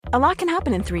A lot can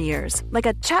happen in 3 years, like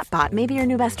a chatbot may be your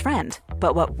new best friend.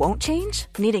 But what won't change?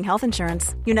 Needing health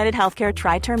insurance. United Healthcare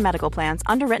Tri-Term Medical Plans,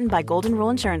 underwritten by Golden Rule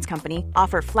Insurance Company,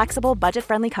 offer flexible,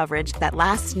 budget-friendly coverage that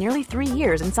lasts nearly 3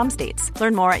 years in some states.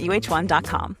 Learn more at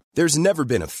uh1.com. There's never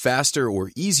been a faster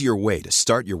or easier way to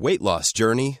start your weight loss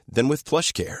journey than with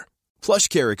PlushCare.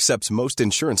 PlushCare accepts most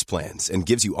insurance plans and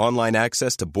gives you online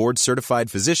access to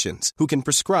board-certified physicians who can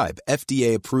prescribe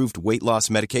FDA-approved weight loss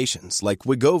medications like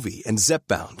Wegovy and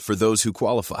Zepbound for those who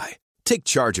qualify. Take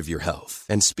charge of your health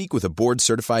and speak with a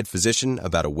board-certified physician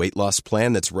about a weight loss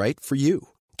plan that's right for you.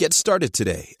 Get started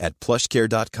today at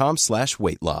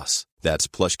plushcare.com/weight loss. That's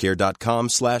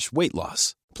plushcare.com/weight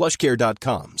loss.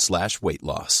 plushcare.com/weight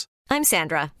loss. I'm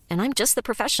Sandra, and I'm just the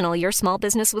professional your small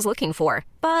business was looking for.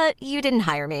 But you didn't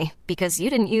hire me because you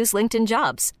didn't use LinkedIn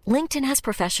Jobs. LinkedIn has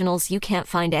professionals you can't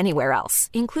find anywhere else,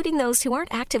 including those who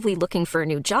aren't actively looking for a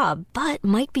new job, but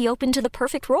might be open to the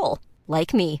perfect role,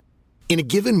 like me. In a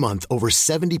given month, over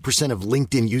 70% of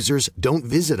LinkedIn users don't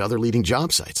visit other leading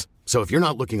job sites. So if you're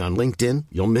not looking on LinkedIn,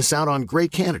 you'll miss out on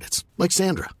great candidates like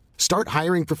Sandra. Start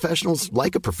hiring professionals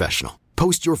like a professional.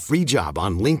 Post your free job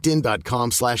on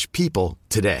linkedin.com/people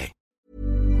today.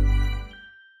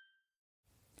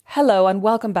 Hello and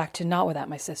welcome back to Not Without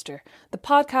My Sister, the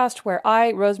podcast where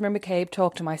I, Rosemary McCabe,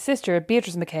 talk to my sister,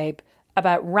 Beatrice McCabe,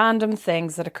 about random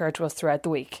things that occur to us throughout the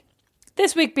week.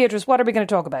 This week, Beatrice, what are we going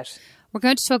to talk about? We're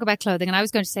going to talk about clothing, and I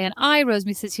was going to say, and I,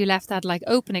 Rosemary, since you left that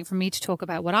opening for me to talk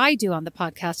about what I do on the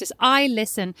podcast, is I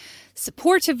listen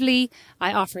supportively,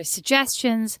 I offer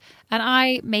suggestions, and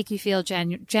I make you feel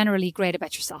generally great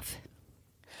about yourself.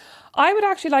 I would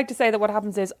actually like to say that what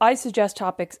happens is I suggest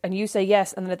topics and you say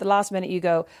yes, and then at the last minute you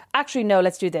go, actually, no,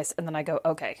 let's do this. And then I go,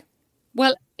 okay.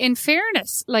 Well, in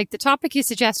fairness, the topic you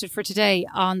suggested for today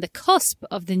on the cusp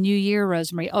of the new year,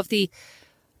 Rosemary, of the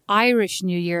Irish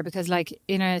New Year, because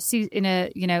in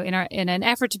an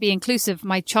effort to be inclusive,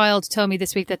 my child told me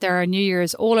this week that there are New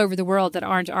Years all over the world that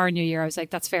aren't our New Year. I was like,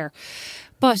 that's fair.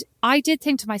 But I did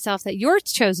think to myself that your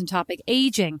chosen topic,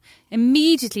 aging,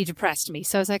 immediately depressed me.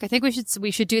 So I was like, I think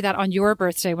we should do that on your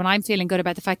birthday when I'm feeling good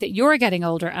about the fact that you're getting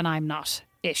older and I'm not,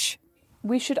 ish.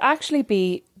 We should actually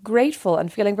be grateful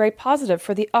and feeling very positive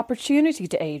for the opportunity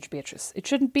to age, Beatrice. It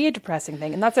shouldn't be a depressing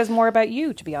thing. And that says more about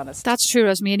you, to be honest. That's true,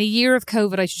 Rosemary. In a year of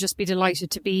COVID, I should just be delighted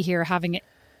to be here having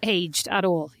aged at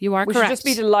all. You are correct. We should just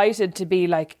be delighted to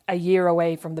be a year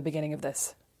away from the beginning of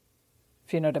this,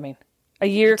 if you know what I mean. A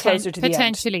year closer to the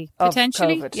end of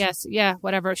COVID. Yes, yeah,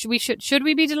 whatever. Should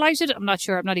we be delighted? I'm not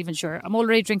sure. I'm not even sure. I'm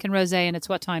already drinking rosé, and it's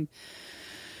what time?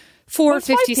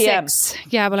 4:56.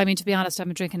 Yeah, well, I mean, to be honest, I've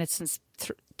been drinking it since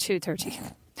 2:30.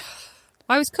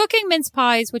 I was cooking mince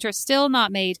pies, which are still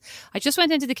not made. I just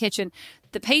went into the kitchen.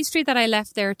 The pastry that I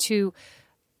left there to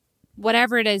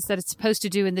whatever it is that it's supposed to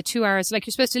do in the 2 hours, you're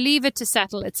supposed to leave it to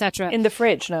settle, etc. In the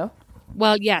fridge, no?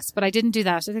 Well, yes, but I didn't do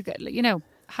that. I think,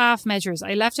 half measures.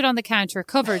 I left it on the counter,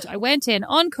 covered. I went in,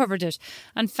 uncovered it,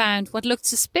 and found what looked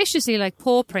suspiciously like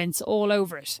paw prints all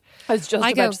over it. I was just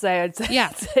about to say,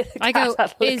 yeah. I go,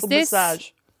 is this? Massage.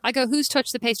 I go, who's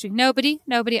touched the pastry? Nobody.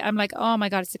 I'm like, oh my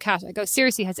God, it's a cat. I go,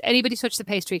 seriously, has anybody touched the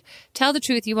pastry? Tell the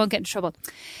truth, you won't get in trouble.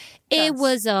 It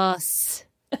was us,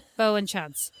 Bo and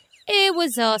Chance. It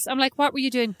was us. I'm like, what were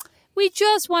you doing? We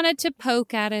just wanted to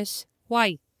poke at it.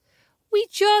 Why? We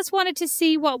just wanted to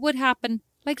see what would happen.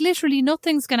 Literally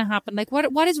nothing's going to happen.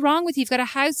 What is wrong with you? You've got a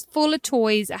house full of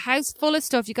toys, a house full of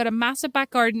stuff. You've got a massive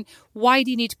back garden. Why do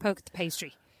you need to poke at the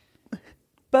pastry?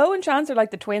 Bo and Chance are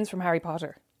like the twins from Harry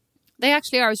Potter. They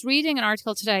actually are. I was reading an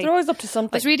article today. They're always up to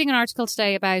something. I was reading an article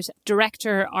today about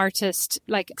director, artist,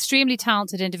 extremely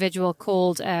talented individual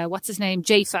called, what's his name?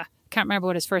 Jaffa. Can't remember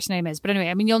what his first name is. But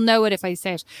anyway, I mean, you'll know it if I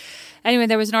say it. Anyway,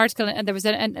 there was an article and there was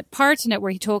a part in it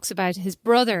where he talks about his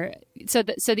brother. So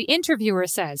the interviewer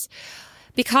says,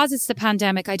 because it's the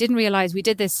pandemic, I didn't realise we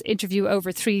did this interview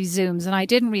over 3 Zooms, and I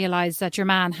didn't realise that your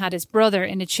man had his brother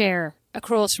in a chair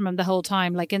across from him the whole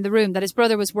time, in the room, that his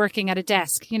brother was working at a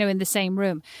desk, in the same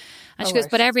room. And she goes,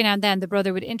 but every now and then the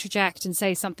brother would interject and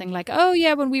say something like, oh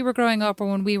yeah, when we were growing up or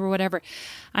when we were whatever.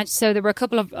 And so there were a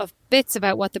couple of bits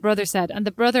about what the brother said. And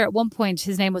the brother at one point,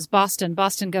 his name was Boston.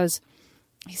 Boston goes,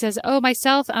 he says, oh,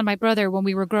 myself and my brother, when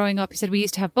we were growing up, he said, we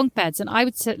used to have bunk beds and I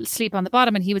would sleep on the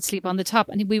bottom and he would sleep on the top.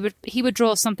 And he would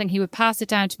draw something, he would pass it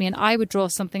down to me and I would draw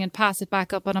something and pass it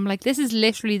back up. And I'm like, this is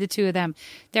literally the two of them.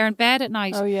 They're in bed at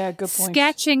night. Oh yeah, good point.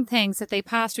 Sketching things that they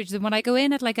pass to each other. When I go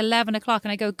in at 11 o'clock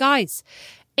and I go, guys,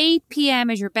 8 p.m.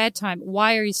 is your bedtime.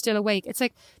 Why are you still awake? It's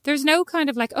there's no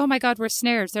kind of oh my God, we're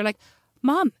snares. They're like,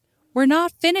 Mom, we're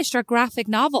not finished our graphic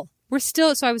novel. we're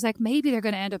still, so I was like, maybe they're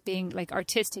going to end up being like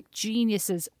artistic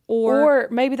geniuses, or Or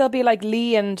maybe they'll be like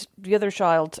Lee and the other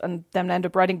child and them end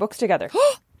up writing books together.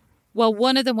 well,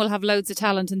 one of them will have loads of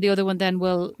talent and the other one then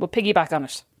will, We'll piggyback on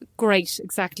it. great,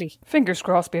 exactly. Fingers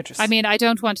crossed, Beatrice. I mean,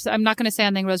 I'm not going to say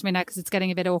anything, Rosemary, now because it's getting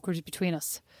a bit awkward between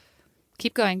us.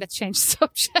 Keep going, let's change the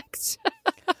subject.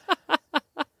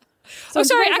 So oh, in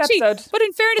sorry, today's actually, episode- but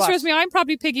in fairness, What? Rosemary, I'm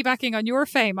probably piggybacking on your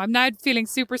fame. I'm now feeling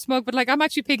super smug, but like I'm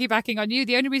actually piggybacking on you.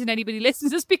 The only reason anybody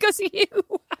listens is because of you.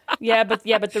 yeah, but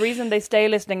the reason they stay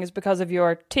listening is because of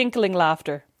your tinkling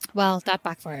laughter. Well, that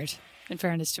backfired, in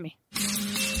fairness to me.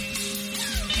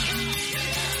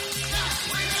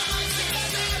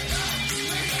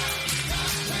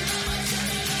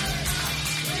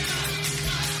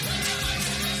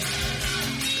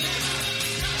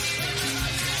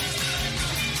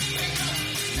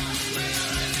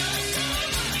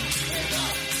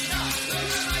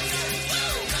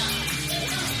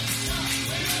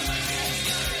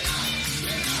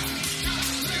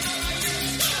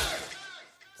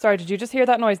 Sorry, did you just hear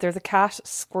that noise? There's a cat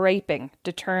scraping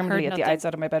determinedly Heard at the nothing.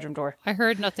 outside of my bedroom door. I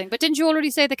heard nothing. But didn't you already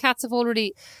say the cats have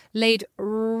already laid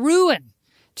ruin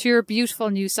to your beautiful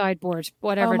new sideboard,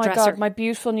 whatever Oh my dresser? God, my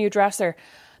beautiful new dresser.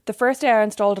 The first day I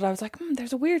installed it, I was like,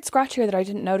 there's a weird scratch here that I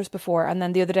didn't notice before. And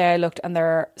then the other day I looked and there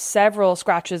are several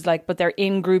scratches, but they're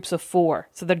in groups of 4.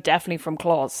 So they're definitely from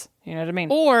claws. You know what I mean?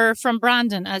 Or from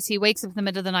Brandon as he wakes up in the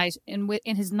middle of the night in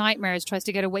his nightmares, tries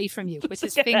to get away from you with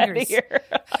his Get out of fingers. here.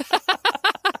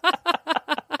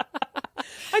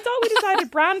 I thought we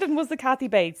decided Brandon was the Kathy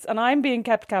Bates and I'm being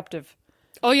kept captive.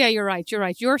 Oh yeah, you're right.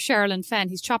 You're Sherilyn Fenn.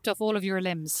 He's chopped off all of your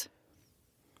limbs.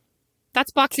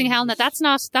 That's boxing hell. Now that's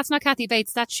not Kathy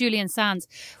Bates. That's Julian Sands.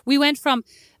 We went from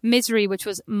Misery, which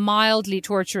was mildly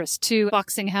torturous, to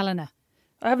Boxing Helena.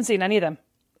 I haven't seen any of them.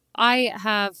 I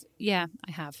have.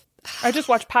 I just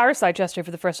watched Parasite yesterday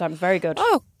for the first time. It was very good.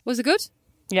 Oh, was it good?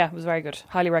 Yeah, it was very good.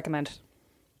 Highly recommend.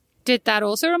 Did that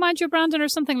also remind you of Brandon or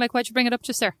something? Like, why'd you bring it up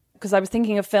just there? Because I was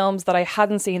thinking of films that I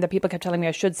hadn't seen that people kept telling me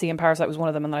I should see, and Parasite was one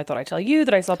of them. And then I thought I'd tell you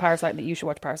that I saw Parasite and that you should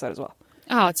watch Parasite as well.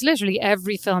 Oh, it's literally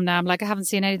every film now. I'm like, I haven't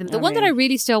seen any of them. The one that I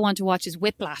really still want to watch is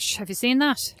Whiplash. Have you seen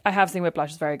that? I have seen Whiplash.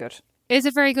 It's very good. Is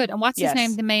it very good? And what's Yes. his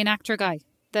name? The main actor guy,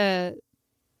 the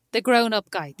grown-up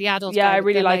guy, the adult. Yeah, guy I with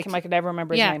really the, like him. I can never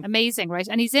remember his yeah, name. amazing, right?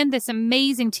 And he's in this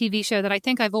amazing TV show that I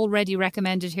think I've already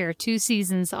recommended here, 2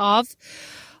 seasons of.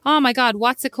 Oh my God,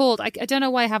 what's it called? I don't know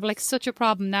why I have such a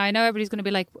problem now. I know everybody's going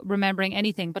to be remembering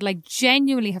anything, but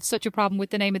genuinely have such a problem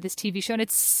with the name of this TV show. And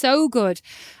it's so good.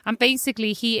 And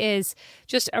basically he is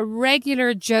just a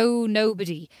regular Joe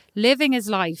Nobody living his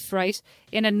life, right?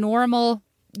 In a normal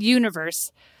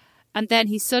universe. And then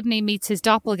he suddenly meets his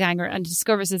doppelganger and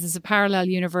discovers this is a parallel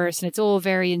universe and it's all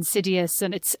very insidious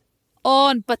and it's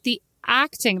on. But the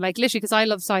acting, literally, because I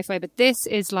love sci-fi, but this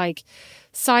is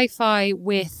sci-fi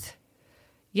with,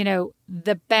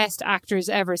 the best actors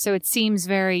ever. So it seems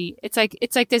very, it's like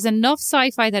there's enough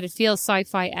sci-fi that it feels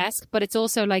sci-fi-esque, but it's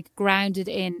also grounded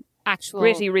in actual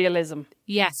Gritty realism.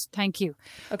 Yes, thank you.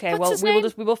 Okay, What's well his we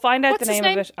name? will find out What's the his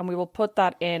name of name? it and we will put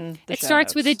that in the It show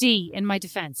starts with a notes. D in my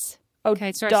defense. Oh, Okay,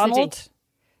 it starts with a D.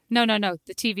 Donald? No,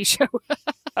 the TV show.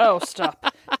 Oh,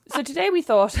 stop. So today we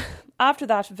thought, after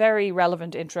that very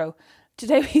relevant intro,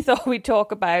 we thought we'd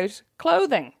talk about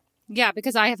clothing. Yeah,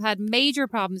 because I have had major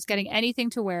problems getting anything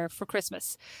to wear for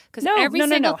Christmas. Because No, every no,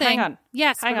 single no. thing. Hang on.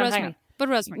 Yes, Hang but on, Rosemary. hang on. But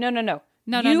Rosemary. No. No.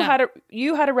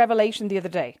 You had a revelation the other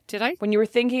day. Did I? When you were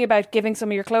thinking about giving some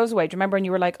of your clothes away. Do you remember? And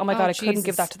you were like, oh my God, I couldn't Jesus.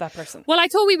 give that to that person. Well, I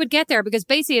thought we would get there because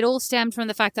basically it all stemmed from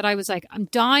the fact that I was like, I'm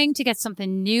dying to get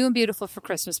something new and beautiful for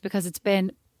Christmas because it's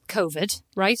been COVID,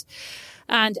 right?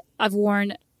 And I've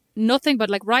worn nothing but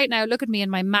right now, look at me in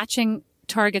my matching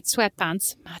Target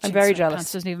sweatpants. I'm very sweatpants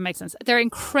jealous. Doesn't even make sense. They're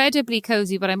incredibly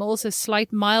cozy, but I'm also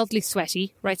mildly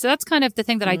sweaty, right? So that's kind of the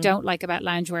thing that I don't like about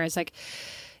loungewear is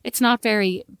it's not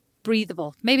very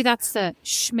breathable. Maybe that's the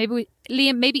maybe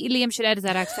Liam should edit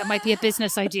that out 'cause that might be a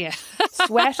business idea.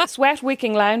 Sweat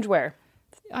wicking loungewear.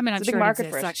 I mean, I'm It's a big sure it market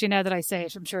exists. for it. Actually, now that I say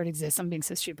it, I'm sure it exists. I'm being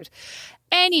so stupid.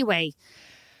 Anyway,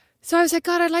 so I was like,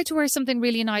 God, I'd like to wear something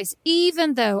really nice.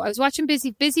 Even though I was watching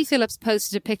Busy Phillips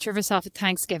posted a picture of herself at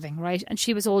Thanksgiving, right? And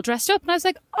she was all dressed up. And I was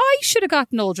like, I should have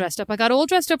gotten all dressed up. I got all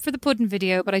dressed up for the pudding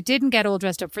video, but I didn't get all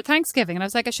dressed up for Thanksgiving. And I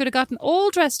was like, I should have gotten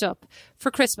all dressed up for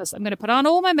Christmas. I'm going to put on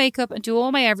all my makeup and do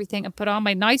all my everything and put on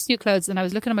my nice new clothes. And I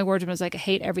was looking at my wardrobe and I was like, I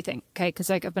hate everything. Okay. Because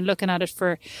I've been looking at it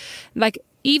for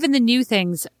even the new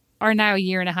things are now a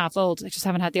year and a half old. I just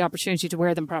haven't had the opportunity to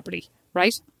wear them properly.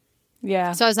 Right.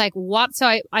 Yeah. So I was like, what? So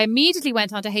I immediately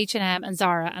went onto H&M and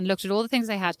Zara and looked at all the things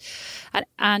I had.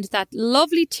 And that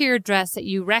lovely tiered dress that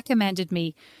you recommended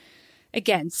me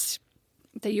against.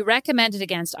 that you recommended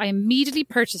against. I immediately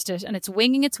purchased it and it's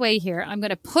winging its way here. I'm going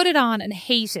to put it on and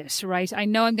hate it, right? I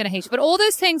know I'm going to hate it. But all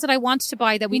those things that I wanted to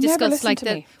buy that we discussed, like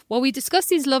we discussed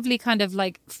these lovely kind of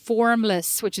like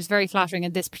formless, which is very flattering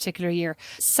in this particular year,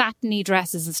 satiny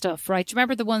dresses and stuff, right? Do you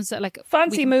remember the ones that like...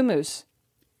 Fancy muumuus.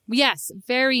 Yes,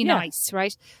 very nice,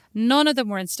 right? None of them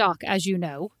were in stock, as you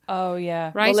know. Oh,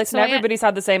 yeah. Right? Well, listen, everybody's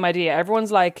had the same idea.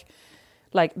 Everyone's like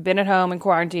been at home in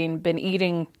quarantine, been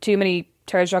eating too many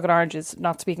Terry's chocolate oranges,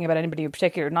 not speaking about anybody in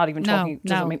particular, not even talking.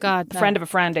 A friend of a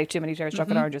friend ate too many Terry's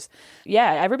chocolate oranges.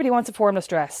 Yeah, everybody wants a formless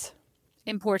dress.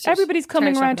 Imported. Everybody's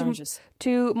coming around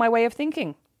to my way of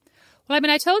thinking. Well, I mean,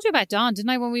 I told you about Don, didn't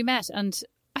I, when we met? And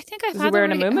I think I've Was he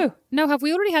wearing a muumuu? No, have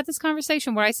we already had this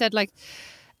conversation where I said, like,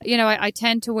 you know, I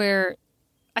tend to wear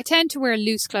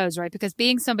loose clothes, right? Because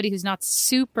being somebody who's not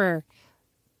super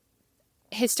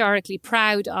historically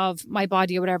proud of my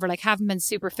body or whatever, like haven't been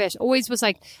super fit, always was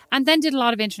like, and then did a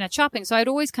lot of internet shopping. So I'd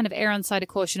always kind of err on the side of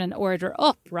caution and order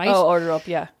up, right? Oh, order up,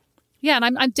 yeah. Yeah,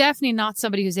 and I'm definitely not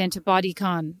somebody who's into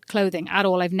bodycon clothing at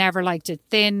all. I've never liked it.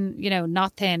 Thin, you know,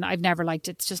 not thin. I've never liked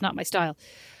it. It's just not my style.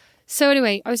 So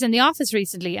anyway, I was in the office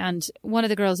recently and one of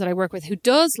the girls that I work with who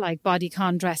does like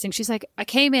bodycon dressing, she's like, I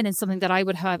came in something that I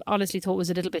would have honestly thought was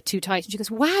a little bit too tight. And she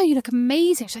goes, wow, you look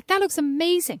amazing. She's like, that looks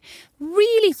amazing.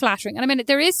 Really flattering. And I mean,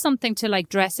 there is something to like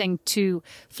dressing to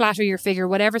flatter your figure,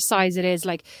 whatever size it is.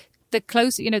 Like the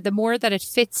closer, you know, the more that it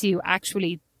fits you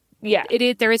actually, yeah,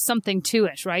 there is something to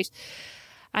it, right?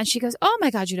 And she goes, oh my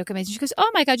God, you look amazing. She goes,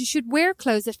 oh my God, you should wear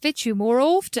clothes that fit you more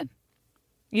often.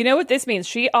 You know what this means?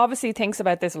 She obviously thinks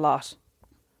about this a lot.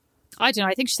 I don't know.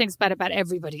 I think she thinks about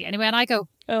everybody. Anyway, and I go,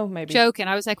 oh, maybe. Joking.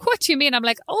 I was like, what do you mean? I'm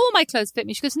like, all my clothes fit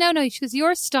me. She goes, no. She goes,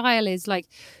 your style is like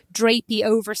drapey,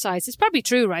 oversized. It's probably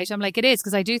true, right? I'm like, it is,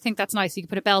 because I do think that's nice. You can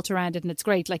put a belt around it and it's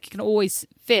great. Like, you can always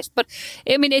fit. But,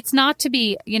 I mean, it's not to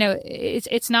be, you know,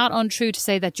 it's not untrue to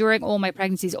say that during all my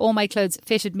pregnancies, all my clothes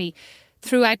fitted me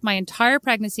throughout my entire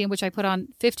pregnancy, in which I put on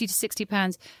 50 to 60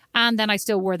 pounds, and then I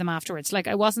still wore them afterwards. Like,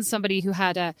 I wasn't somebody who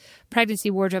had a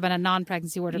pregnancy wardrobe and a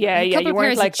non-pregnancy wardrobe. Yeah, you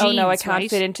weren't like, jeans, oh no, I can't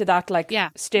fit into that like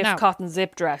stiff no. cotton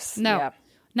zip dress. No,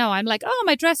 I'm like, oh,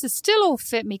 my dresses still all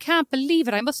fit me. Can't believe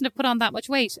it. I mustn't have put on that much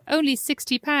weight. Only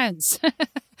 60 pounds.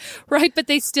 Right, but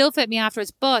they still fit me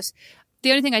afterwards. But the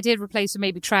only thing I did replace were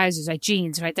maybe trousers, like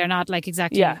jeans, right? They're not like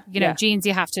exactly, jeans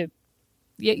you have to,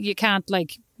 you can't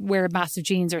like wear massive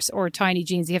jeans or tiny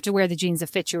jeans. You have to wear the jeans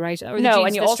that fit you, right? Or no,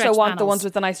 and you also want the ones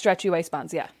with the nice stretchy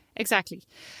waistbands, yeah. Exactly.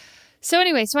 So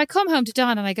anyway, so I come home to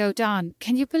Don and I go, Don,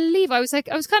 can you believe, I was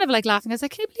kind of like laughing. I was like,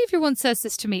 can you believe your one says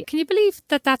this to me? Can you believe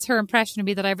that that's her impression of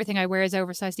me, that everything I wear is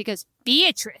oversized? He goes,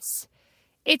 Beatrice,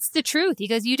 it's the truth. He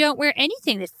goes, you don't wear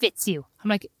anything that fits you. I'm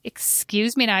like,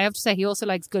 excuse me. Now I have to say, he also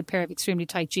likes a good pair of extremely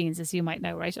tight jeans, as you might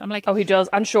know, right? I'm like, oh, he does,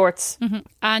 and shorts. Mm-hmm.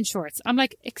 And shorts. I'm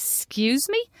like, excuse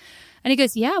me? And he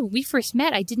goes, yeah, when we first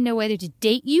met, I didn't know whether to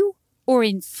date you or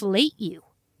inflate you.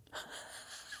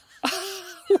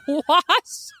 What?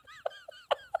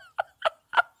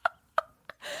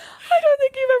 I don't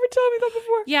think you've ever told me that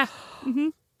before. Yeah. Mm-hmm.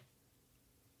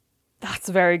 That's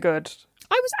very good.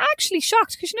 I was actually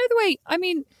shocked because, you know, the way, I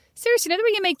mean, seriously, you know the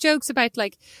way you make jokes about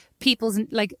like people's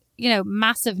like, you know,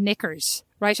 massive knickers,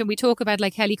 right? And we talk about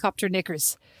like helicopter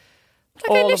knickers. Like,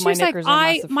 all of my knickers are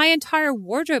massive. My entire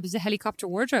wardrobe is a helicopter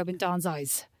wardrobe in Don's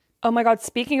eyes. Oh my God,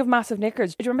 speaking of massive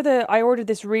knickers, do you remember I ordered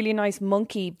this really nice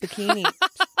monkey bikini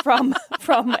from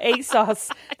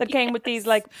ASOS that came with these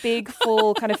like big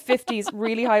full kind of 50s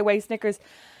really high waist knickers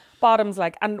bottoms,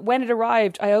 like, and when it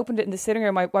arrived I opened it in the sitting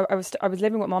room. I was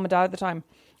living with mom and dad at the time.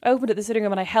 I opened it in the sitting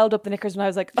room and I held up the knickers and I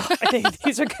was like, oh, I think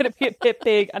these are going to be a bit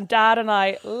big. And Dad and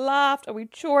I laughed and we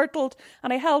chortled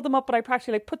and I held them up and I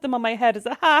practically like put them on my head as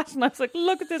a hat. And I was like,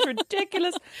 look at this,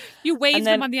 ridiculous. You waved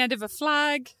them on the end of a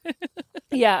flag.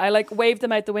 Yeah, I like waved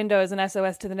them out the window as an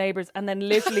SOS to the neighbours. And then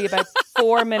literally about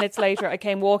 4 minutes later, I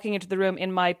came walking into the room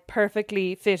in my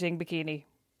perfectly fitting bikini.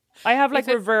 I have like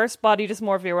reverse body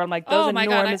dysmorphia where I'm like, those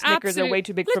enormous knickers are way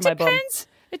too big for my bum.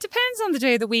 It depends on the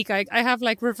day of the week. I have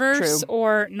like reverse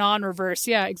or non-reverse.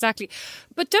 Yeah, exactly.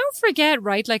 But don't forget,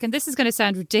 right? Like, and this is going to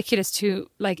sound ridiculous to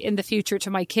like in the future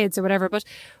to my kids or whatever, but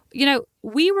you know,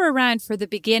 we were around for the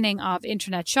beginning of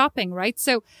internet shopping, right?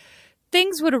 So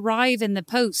things would arrive in the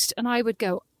post and I would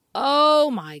go, oh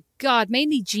my God,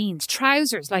 mainly jeans,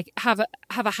 trousers, like have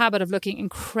a habit of looking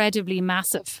incredibly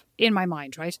massive in my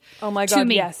mind, right? Oh my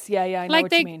God, yes. Yeah, I know like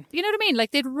what you mean. You know what I mean?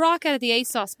 Like they'd rock out of the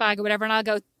ASOS bag or whatever and I'll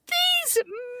go, these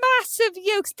massive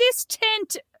yokes, this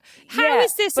tent, how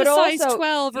is this a size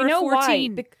 12 or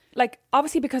 14? Why? Like,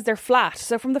 obviously because they're flat.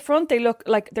 So from the front, they look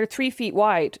like they're 3 feet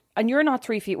wide. And you're not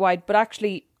 3 feet wide, but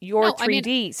actually you're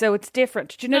 3D. So it's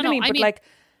different. Do you know what I mean? But like,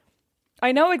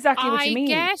 I know exactly what you mean.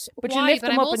 Get but why, you lift but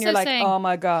them I'm up and you're also like, saying- oh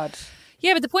my God.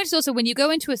 Yeah, but the point is also when you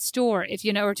go into a store, if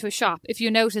you know, or to a shop, if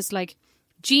you notice, like,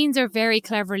 jeans are very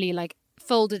cleverly, like,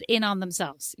 folded in on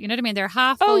themselves. You know what I mean? They're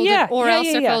half folded or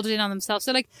else they're folded in on themselves.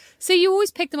 So, like, so you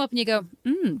always pick them up and you go,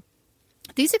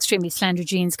 these extremely slender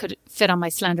jeans could fit on my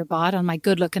slender bod, on my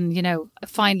good looking, you know,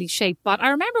 finely shaped bod. I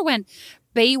remember when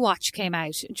Baywatch came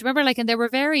out. Do you remember, like, and they were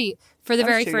for the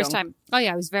very first time. Oh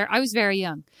yeah, I was very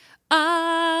young.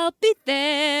 I'll be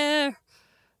there.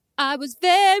 I was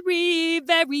very,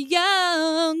 very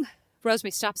young.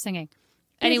 Rosemary, stop singing.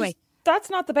 Anyway. That's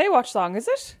not the Baywatch song, is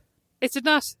it? Is it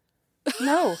not?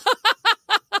 No.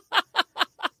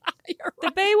 You're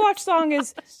The Baywatch song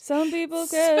is, some people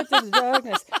get to the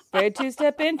darkness, afraid to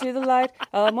step into the light.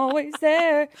 I'm always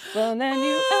there. Well, then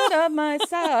you out of my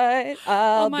sight.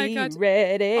 I'll be God.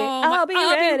 ready. I'll be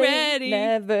ready.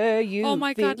 Never you. Oh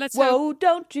my God, let's Whoa, hope.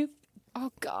 don't you.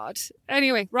 Oh, God.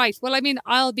 Anyway, right. Well, I mean,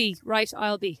 I'll be. Right,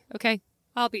 I'll be. Okay?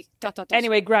 I'll be. ...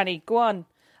 Anyway, Granny, go on.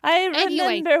 I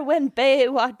remember when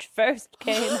Baywatch first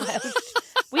came out.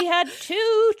 We had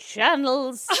 2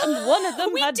 channels, and one of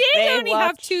them had Baywatch. We did only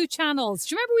have 2 channels.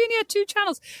 Do you remember we only had 2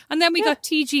 channels? And then we got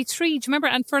TG3. Do you remember?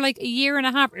 And for like a year and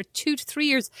a half, or 2 to 3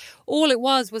 years, all it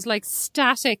was like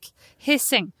static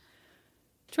hissing.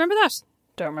 Do you remember that?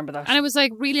 Don't remember that. And it was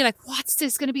like really like, what's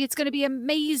this going to be? It's going to be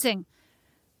amazing.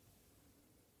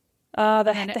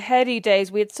 The heady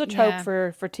days. We had such hope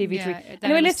for TV3. Yeah,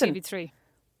 anyway, listen. TV3.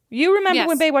 You remember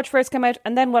when Baywatch first came out,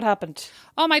 and then what happened?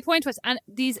 Oh, my point was, and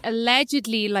these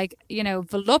allegedly, like, you know,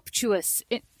 voluptuous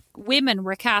women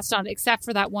were cast on, except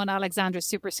for that one Alexandra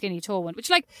super skinny tall one, which,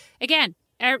 like, again,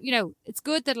 you know, it's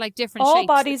good that, like, different all shapes,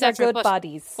 bodies et cetera, are good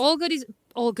bodies. All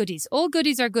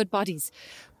goodies are good bodies.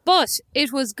 But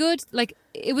it was good, like,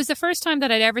 it was the first time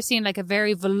that I'd ever seen, like, a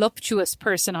very voluptuous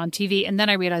person on TV. And then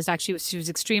I realised, actually, she was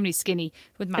extremely skinny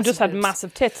with massive and just had boobs.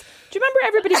 massive tits. Do you remember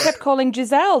everybody kept calling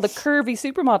Giselle the curvy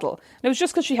supermodel? And it was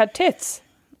just because she had tits.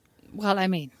 Well, I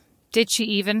mean, did she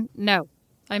even? No.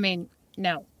 I mean,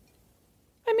 no.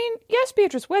 I mean, yes,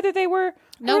 Beatrice, whether they were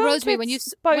no, her Rosemary,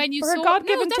 tits when you her saw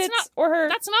God-given tits or her...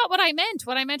 That's not what I meant.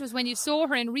 What I meant was when you saw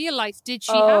her in real life, did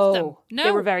she have them? No.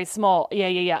 They were very small.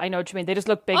 Yeah. I know what you mean. They just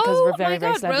looked big because of her very,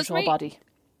 very slender small body.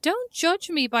 Don't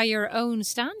judge me by your own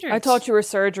standards. I thought you were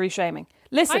surgery shaming.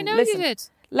 Listen, I know you did.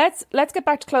 Let's get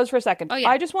back to clothes for a second. Oh, yeah.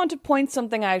 I just want to point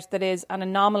something out that is an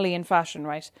anomaly in fashion,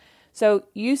 right? So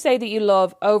you say that you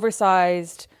love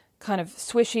oversized, kind of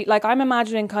swishy, like I'm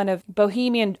imagining kind of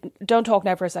bohemian, don't talk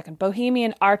now for a second,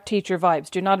 bohemian art teacher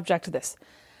vibes. Do not object to this.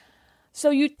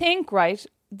 So you think, right,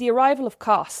 the arrival of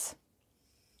COS,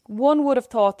 one would have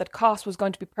thought that COS was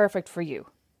going to be perfect for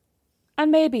you.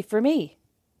 And maybe for me.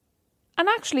 And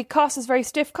actually, COS is very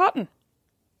stiff cotton.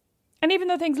 And even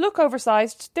though things look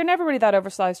oversized, they're never really that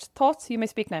oversized. Thoughts? You may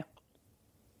speak now.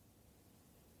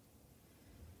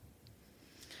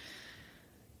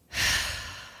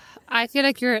 I feel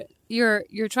like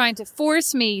you're trying to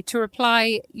force me to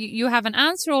reply. You have an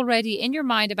answer already in your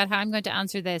mind about how I'm going to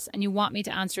answer this, and you want me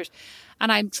to answer it.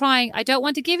 And I'm trying. I don't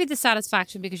want to give you the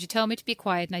satisfaction because you told me to be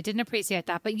quiet, and I didn't appreciate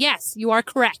that. But yes, you are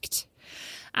correct.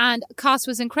 And COS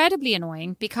was incredibly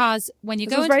annoying because when you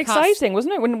go into COS... It was very exciting,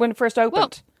 wasn't it, when it first opened?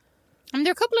 Well, and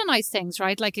there are a couple of nice things,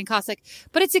 right, like in COS,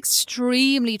 but it's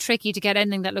extremely tricky to get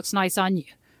anything that looks nice on you,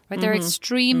 right? They're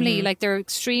extremely,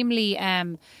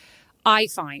 I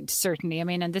find, certainly. I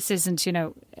mean, and this isn't, you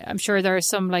know, I'm sure there are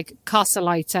some like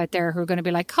COSalites out there who are going to be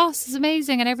like, COS is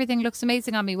amazing and everything looks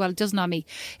amazing on me. Well, it doesn't on me.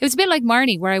 It was a bit like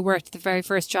Marnie, where I worked, the very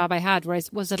first job I had, where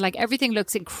was it like everything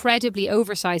looks incredibly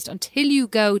oversized until you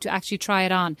go to actually try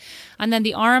it on. And then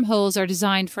the armholes are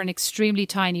designed for an extremely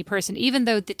tiny person, even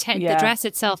though the dress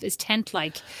itself is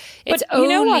tent-like. It's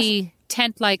only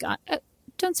tent-like.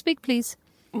 Don't speak, please.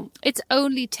 It's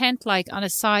only tent-like on a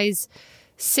size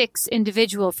 6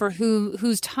 individual for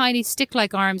whose tiny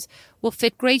stick-like arms will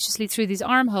fit graciously through these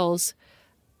armholes.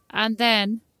 And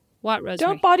then what, Rosemary?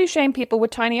 Don't body shame people with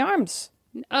tiny arms.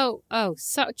 So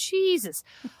Jesus.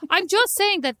 I'm just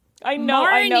saying that I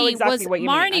know exactly what you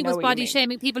mean. Marnie was body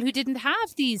shaming people who didn't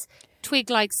have these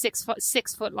twig-like 6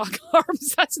 foot long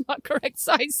arms. That's not correct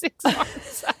size 6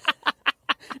 arms.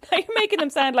 Now you're making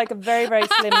them sound like a very, very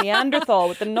slim Neanderthal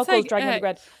with the knuckles dragging on the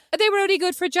ground. They were only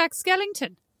good for Jack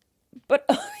Skellington. But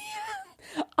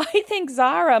I think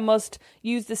Zara must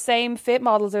use the same fit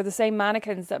models or the same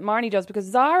mannequins that Marnie does, because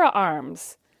Zara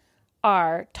arms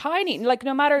are tiny. Like,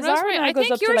 no matter, Rosemary, Zara now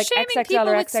goes up to like XXL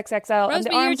or XXXL, Rosemary, and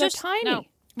the arms are tiny. No.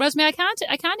 Rosemary,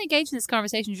 I can't engage in this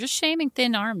conversation. You're just shaming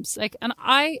thin arms. Like, and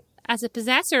I, as a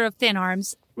possessor of thin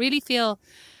arms, really feel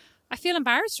I feel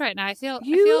embarrassed right now. I feel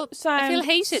sound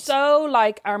hated. so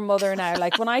like our mother now.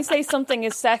 Like when I say something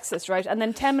is sexist, right? And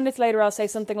then 10 minutes later I'll say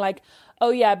something like, oh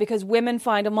yeah, because women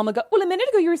find a mama go, well, a minute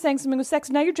ago you were saying something was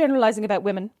sexist. Now you're generalising about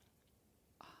women.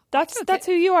 That's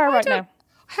who you are right now.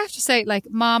 I have to say, like,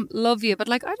 Mom, love you, but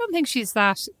like, I don't think she's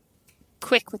that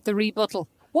quick with the rebuttal.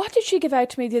 What did she give out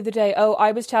to me the other day? Oh,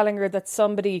 I was telling her that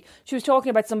she was talking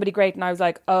about somebody great, and I was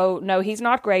like, oh, no, he's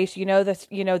not great. You know that,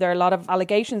 there are a lot of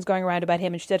allegations going around about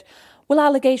him. And she said, well,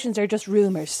 allegations are just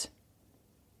rumours.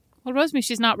 Well, Rosemary,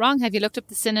 she's not wrong. Have you looked up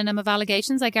the synonym of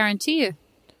allegations? I guarantee you.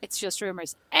 It's just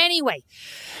rumours. Anyway,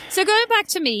 so going back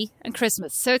to me and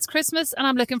Christmas. So it's Christmas and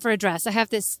I'm looking for a dress. I have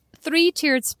this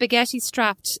 3-tiered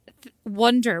spaghetti-strapped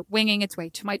wonder winging its way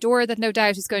to my door that no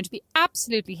doubt is going to be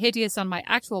absolutely hideous on my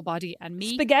actual body and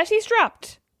me.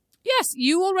 Spaghetti-strapped? Yes,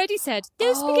 you already said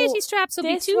those spaghetti straps will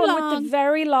be too long. This one with the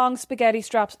very long spaghetti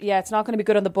straps. Yeah, it's not going to be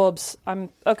good on the bubs. I'm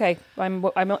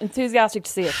enthusiastic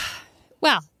to see it.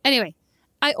 Well, anyway,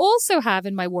 I also have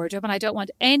in my wardrobe, and I don't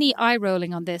want any eye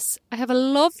rolling on this, I have a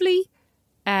lovely,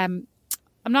 I'm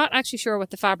not actually sure what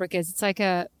the fabric is. It's like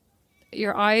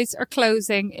your eyes are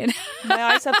closing. My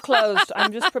eyes have closed.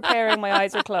 I'm just preparing my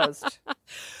eyes are closed.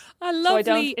 A lovely, so I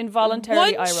don't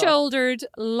involuntarily eye roll. One-shouldered,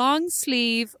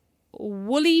 long-sleeve,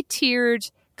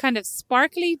 woolly-tiered, kind of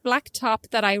sparkly black top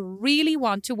that I really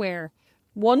want to wear.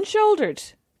 One-shouldered?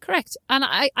 Correct. And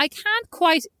I can't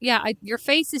quite... Yeah, your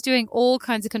face is doing all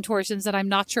kinds of contortions that I'm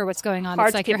not sure what's going on.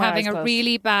 It's like you're having a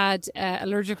really bad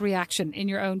allergic reaction in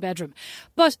your own bedroom.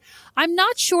 But I'm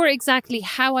not sure exactly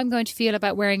how I'm going to feel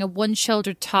about wearing a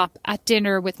one-shouldered top at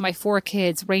dinner with my 4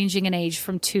 kids ranging in age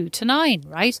from 2 to 9,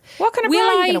 right? What kind of bra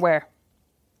are you going to wear?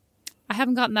 I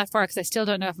haven't gotten that far because I still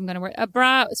don't know if I'm going to wear a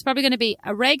bra. It's probably going to be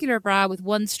a regular bra with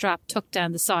one strap tucked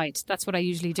down the side. That's what I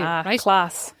usually do, right?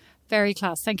 Class. Very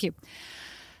class. Thank you.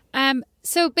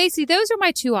 So basically those are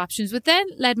my 2 options, which then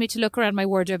led me to look around my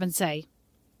wardrobe and say,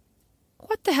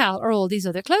 what the hell are all these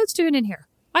other clothes doing in here?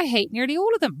 I hate nearly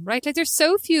all of them, right? Like there's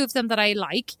so few of them that I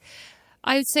like.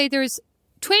 I would say there's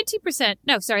 20%.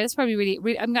 No, sorry, that's probably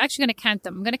really I'm actually going to count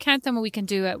them. I'm going to count them and we can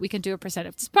do a percent.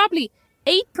 It's probably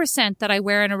 8% that I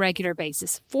wear on a regular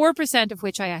basis, 4% of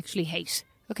which I actually hate.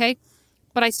 Okay.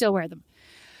 But I still wear them.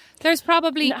 There's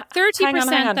probably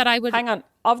 30% that I would... Hang on.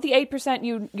 Of the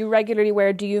 8% you regularly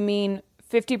wear, do you mean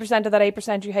 50% of that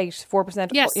 8% you hate, 4%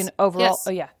 yes. in overall? Yes.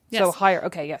 Oh, yeah. Yes. So higher.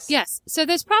 Okay, yes. Yes. So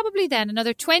there's probably then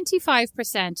another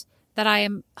 25% that I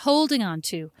am holding on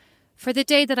to for the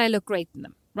day that I look great in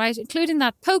them, right? Including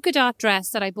that polka dot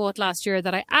dress that I bought last year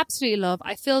that I absolutely love.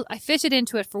 I fitted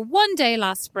into it for one day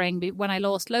last spring when I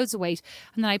lost loads of weight.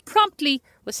 And then I promptly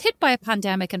was hit by a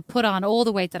pandemic and put on all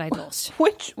the weight that I'd lost.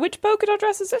 Which polka dot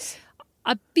dress is this?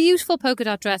 A beautiful polka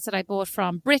dot dress that I bought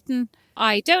from Britain.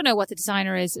 I don't know what the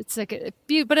designer is. It's like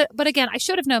but again, I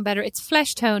should have known better. It's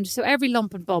flesh toned, so every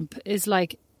lump and bump is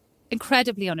like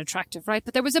incredibly unattractive, right?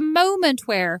 But there was a moment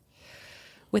where,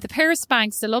 with a pair of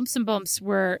Spanx, the lumps and bumps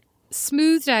were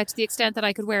smoothed out to the extent that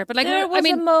I could wear it. But like, there was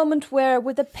a moment where,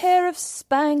 with a pair of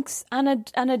Spanx and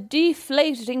a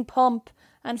deflating pump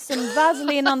and some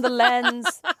Vaseline on the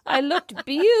lens, I looked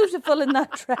beautiful in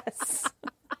that dress.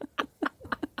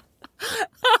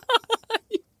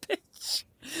 You bitch.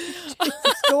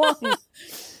 Jesus, go on.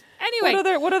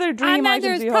 Anyway, what other dream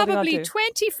items do you have? And then there's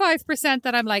probably 25%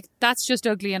 that I'm like, that's just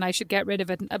ugly and I should get rid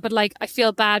of it. But like, I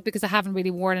feel bad because I haven't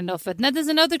really worn enough of it. And then there's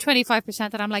another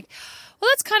 25% that I'm like, well,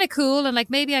 that's kind of cool. And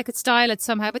like, maybe I could style it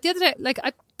somehow. But the other day, like,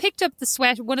 I picked up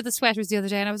one of the sweaters the other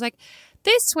day and I was like,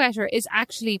 this sweater is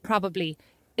actually probably,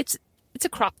 it's a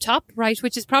crop top, right?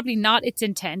 Which is probably not its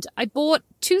intent. I bought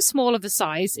too small of a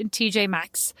size in TJ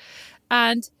Maxx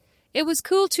and it was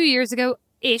cool 2 years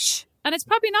ago-ish. And it's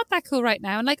probably not that cool right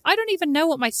now. And like, I don't even know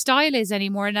what my style is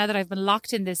anymore now that I've been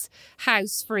locked in this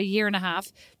house for a year and a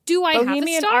half. Do I have a style?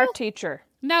 Bohemian art teacher.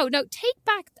 No, take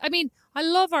back. I mean, I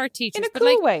love art teachers. In a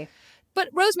cool way. But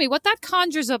Rosemary, what that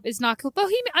conjures up is not cool.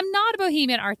 I'm not a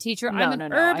bohemian art teacher. No, I'm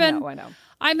an urban. I know.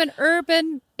 I'm an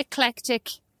urban, eclectic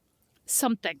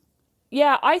something.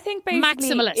 Yeah, I think basically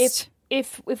maximalist.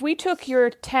 If we took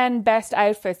your 10 best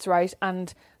outfits, right,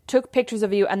 and took pictures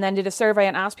of you and then did a survey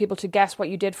and asked people to guess what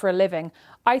you did for a living,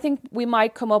 I think we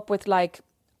might come up with like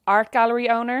art gallery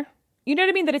owner. You know what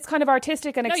I mean? That it's kind of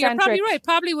artistic and eccentric. No, you're probably right.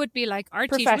 Probably would be like art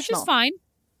teacher, which is fine.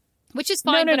 No.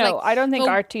 Like, I don't think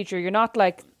art teacher. You're not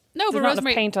like, no, but not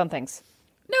Rosemary, enough paint on things.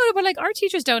 No, but like art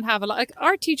teachers don't have a lot. Like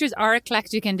art teachers are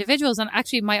eclectic individuals. And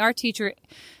actually my art teacher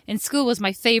in school was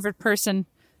my favourite person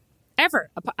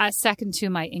ever, as second to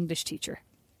my English teacher.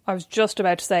 I was just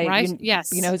about to say, right? Yes.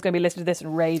 You know who's going to be listening to this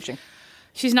and raging.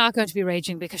 She's not going to be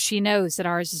raging because she knows that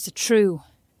ours is a true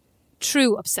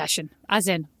true obsession, as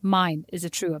in mine is a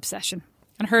true obsession.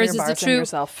 And hers You're is a true...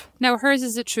 yourself. No, hers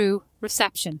is a true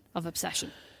reception of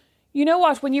obsession. You know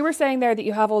what? When you were saying there that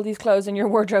you have all these clothes in your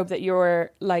wardrobe that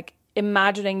you're like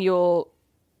imagining you'll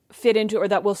fit into or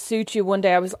that will suit you one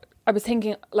day, I was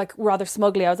thinking like rather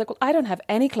smugly, I was like, well, I don't have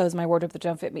any clothes in my wardrobe that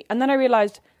don't fit me. And then I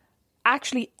realised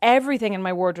actually everything in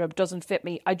my wardrobe doesn't fit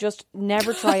me. I just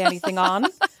never try anything on.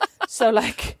 So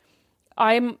like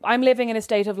I'm living in a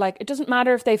state of like, it doesn't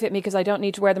matter if they fit me because I don't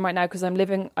need to wear them right now because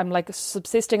I'm like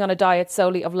subsisting on a diet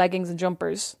solely of leggings and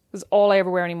jumpers. It's all I ever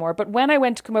wear anymore. But when I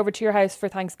went to come over to your house for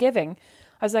Thanksgiving,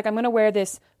 I was like, I'm going to wear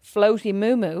this floaty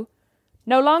muumuu.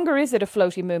 No longer is it a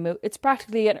floaty muumuu. It's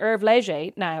practically an Hervé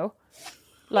Léger now.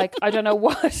 Like, I don't know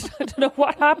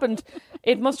what happened.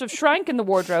 It must have shrank in the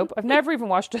wardrobe. I've never even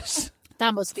washed it.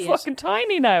 That must be fucking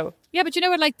tiny now. Yeah, but you know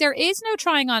what? Like, there is no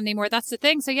trying on anymore. That's the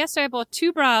thing. So yesterday I bought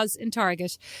 2 bras in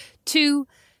Target. 2,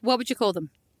 what would you call them?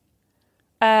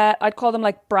 I'd call them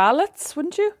like bralettes,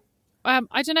 wouldn't you? I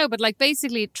don't know, but like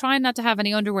basically trying not to have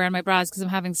any underwear in my bras because I'm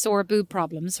having sore boob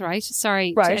problems, right?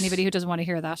 Sorry to anybody who doesn't want to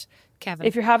hear that, Kevin.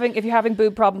 If you're having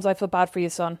boob problems, I feel bad for you,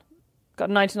 son. Got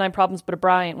 99 problems, but a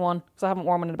bra ain't one because I haven't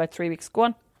worn one in about 3 weeks. Go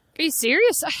on. Are you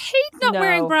serious? I hate not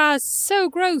wearing bras. So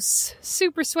gross.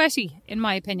 Super sweaty, in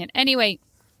my opinion. Anyway,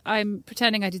 I'm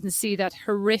pretending I didn't see that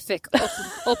horrific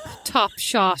up top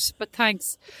shot, but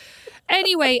thanks.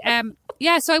 Anyway,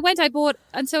 so I bought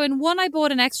in one I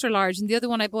bought an extra large and the other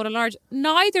one I bought a large.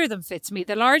 Neither of them fits me.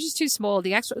 The large is too small.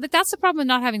 The extra, that's the problem with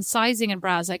not having sizing in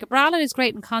bras. Like a bralette is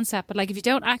great in concept, but like if you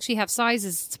don't actually have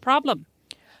sizes, it's a problem.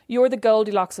 You're the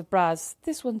Goldilocks of bras.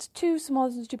 This one's too small.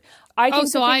 This one's too... So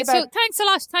thanks a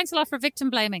lot. Thanks a lot for victim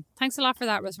blaming. Thanks a lot for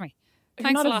that, Rosemary.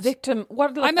 Thanks You're not a lot. Victim.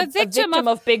 What? Like I'm a victim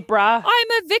of big bra.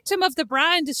 I'm a victim of the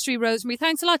bra industry, Rosemary.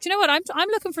 Thanks a lot. You know what? I'm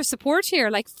looking for support here,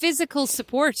 like physical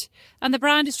support, and the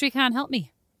bra industry can't help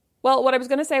me. Well, what I was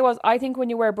going to say was, I think when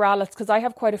you wear bralettes, because I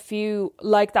have quite a few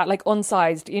like that, like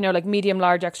unsized, you know, like medium,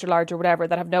 large, extra large, or whatever,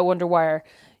 that have no underwire.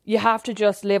 You have to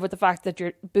just live with the fact that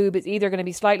your boob is either going to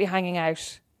be slightly hanging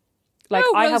out. Like,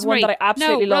 no, I have one that I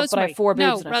absolutely love, but I have 4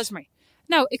 boobs in it. Rosemary.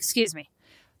 No, excuse me.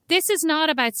 This is not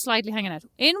about slightly hanging out.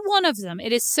 In one of them,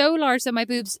 it is so large that my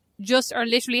boobs just are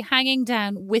literally hanging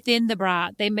down within the bra.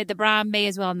 The bra may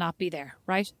as well not be there,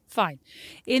 right? Fine.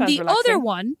 In Sounds the relaxing. other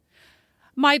one,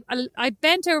 I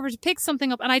bent over to pick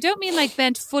something up, and I don't mean like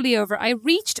bent fully over. I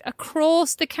reached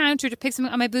across the counter to pick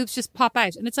something, and my boobs just pop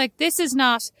out. And it's like, this is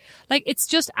not, like, it's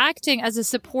just acting as a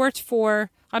support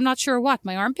for, I'm not sure what,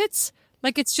 my armpits?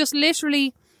 Like, it's just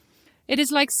literally, it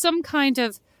is like some kind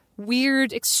of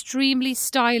weird, extremely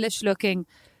stylish looking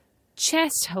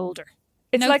chest holder.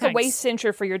 It's like a waist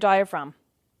cincher for your diaphragm.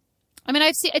 I mean,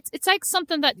 I've seen, it's like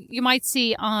something that you might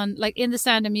see on, like, in The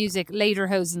Sound of Music,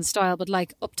 lederhosen style, but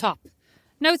like up top.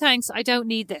 No thanks, I don't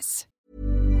need this.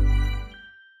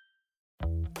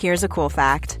 Here's a cool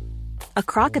fact. A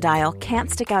crocodile can't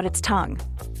stick out its tongue.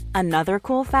 Another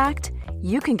cool fact,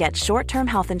 you can get short-term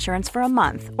health insurance for a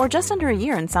month or just under a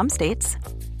year in some states.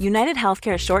 United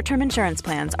Healthcare short-term insurance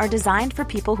plans are designed for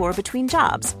people who are between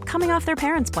jobs, coming off their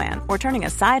parents' plan, or turning a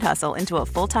side hustle into a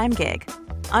full-time gig.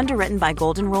 Underwritten by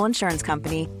Golden Rule Insurance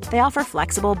Company, they offer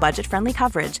flexible, budget-friendly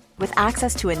coverage with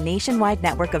access to a nationwide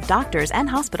network of doctors and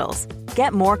hospitals.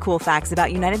 Get more cool facts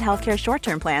about United Healthcare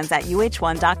short-term plans at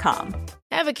uh1.com.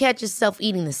 Ever catch yourself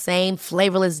eating the same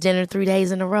flavorless dinner 3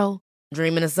 days in a row?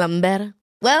 Dreaming of something better?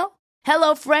 Well,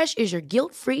 HelloFresh is your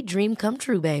guilt-free dream come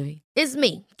true, baby. It's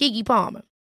me, Keke Palmer.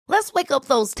 Let's wake up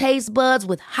those taste buds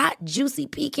with hot, juicy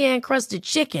pecan-crusted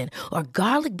chicken or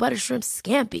garlic butter shrimp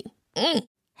scampi.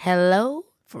 Hello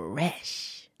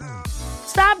Fresh.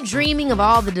 Stop dreaming of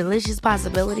all the delicious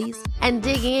possibilities and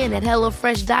dig in at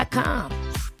HelloFresh.com.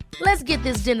 Let's get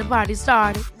this dinner party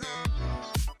started.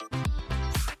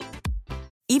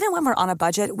 Even when we're on a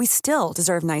budget, we still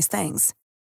deserve nice things.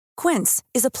 Quince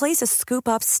is a place to scoop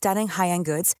up stunning high-end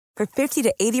goods for 50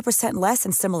 to 80% less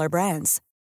than similar brands.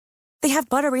 They have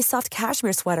buttery soft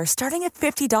cashmere sweaters starting at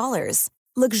 $50,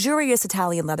 luxurious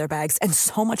Italian leather bags, and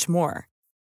so much more.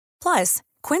 Plus,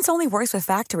 Quince only works with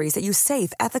factories that use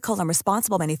safe, ethical, and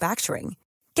responsible manufacturing.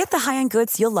 Get the high-end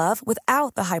goods you'll love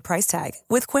without the high price tag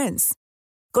with Quince.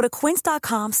 Go to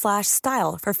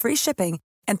quince.com/style for free shipping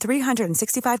and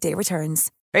 365-day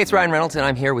returns. Hey, it's Ryan Reynolds, and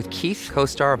I'm here with Keith,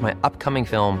 co-star of my upcoming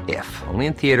film, If, only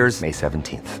in theaters May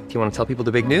 17th. Do you want to tell people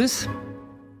the big news?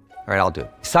 All right, I'll do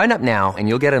it. Sign up now and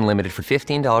you'll get unlimited for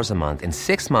 $15 a month and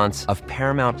 6 months of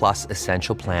Paramount Plus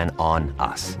Essential Plan on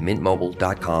us.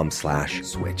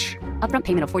 MintMobile.com/switch. Upfront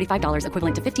payment of $45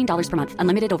 equivalent to $15 per month.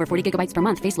 Unlimited over 40 gigabytes per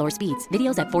month. Face lower speeds.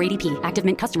 Videos at 480p. Active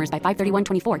Mint customers by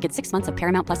 531.24 get 6 months of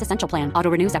Paramount Plus Essential Plan. Auto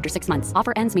renews after 6 months.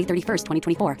 Offer ends May 31st,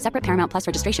 2024. Separate Paramount Plus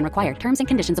registration required. Terms and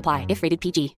conditions apply if rated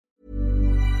PG.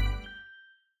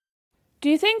 Do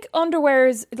you think underwear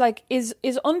is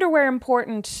underwear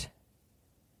important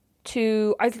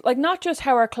to, like, not just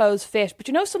how our clothes fit, but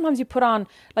sometimes you put on,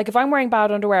 like, if I'm wearing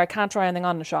bad underwear, I can't try anything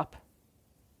on in the shop.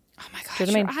 Oh my gosh, you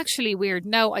know what I mean? You're actually weird.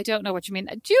 No, I don't know what you mean.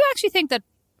 Do you actually think that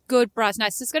good bras, now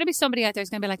there's going to be somebody out there who's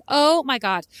going to be like, oh my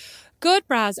God, good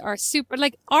bras are super,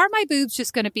 like, are my boobs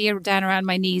just going to be down around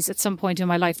my knees at some point in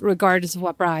my life, regardless of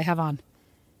what bra I have on?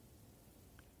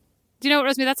 Do you know what,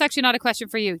 Rosemary? That's actually not a question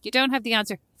for you. You don't have the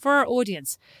answer. For our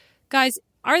audience. Guys,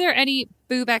 are there any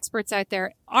boob experts out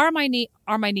there? Are my knees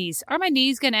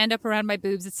going to end up around my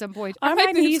boobs at some point? Are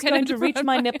my knees going to reach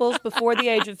my nipples before the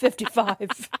age of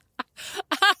 55?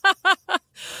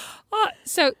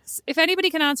 So if anybody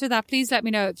can answer that, please let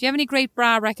me know. If you have any great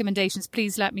bra recommendations,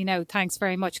 please let me know. Thanks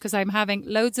very much, because I'm having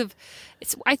loads of...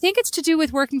 I think it's to do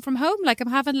with working from home. Like, I'm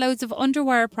having loads of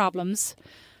underwear problems.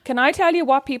 Can I tell you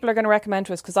what people are going to recommend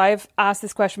to us? Because I've asked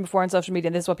this question before on social media,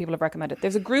 and this is what people have recommended.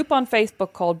 There's a group on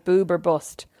Facebook called Boob or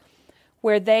Bust,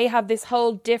 where they have this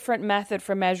whole different method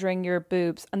for measuring your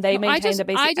boobs, and they maintain that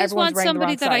basically everyone's wearing the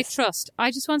wrong size. I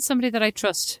just want somebody that I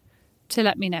trust to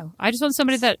let me know. I just want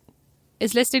somebody that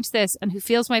is listening to this and who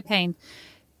feels my pain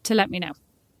to let me know.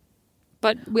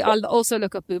 But I'll also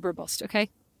look up Boob or Bust, okay?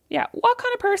 Yeah. What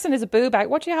kind of person is a boob?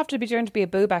 What do you have to be doing to be a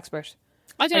boob expert?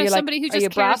 I don't know, somebody who just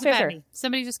cares about me.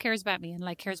 Somebody who just cares about me and,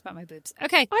 like, cares about my boobs.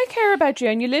 Okay. I care about you,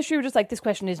 and you literally were just like, this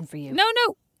question isn't for you. No.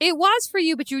 It was for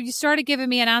you, but you started giving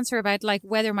me an answer about, like,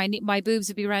 whether my boobs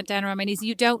would be down around my knees.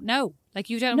 You don't know. Like,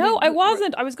 you don't know. No, I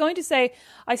wasn't. I was going to say,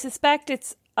 I suspect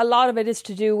a lot of it is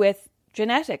to do with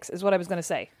genetics, is what I was going to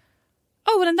say.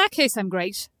 Oh, well, in that case, I'm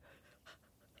great.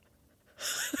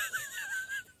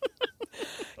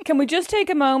 Can we just take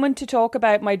a moment to talk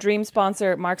about my dream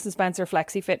sponsor, Marks & Spencer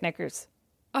Flexi Fit Knickers?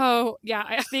 Oh,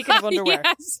 yeah. Speaking of underwear.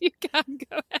 Yes, you can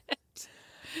go ahead.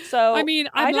 So, I mean,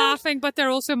 I'm laughing, but they're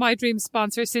also my dream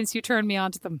sponsor since you turned me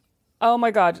on to them. Oh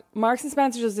my God. Marks &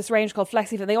 Spencer does this range called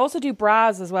Flexi Fit. They also do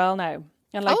bras as well now.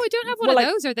 And I don't have one of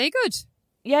those. Are they good?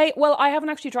 Yeah, well, I haven't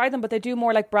actually tried them, but they do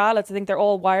more like bralettes. I think they're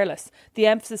all wireless. The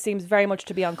emphasis seems very much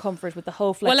to be on comfort with the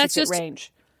whole Flexi Fit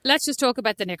range. Let's just talk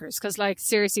about the knickers, because, like,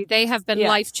 seriously, they have been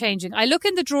life-changing. I look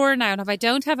in the drawer now, and if I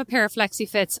don't have a pair of Flexi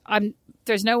Fits,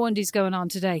 there's no undies going on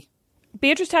today.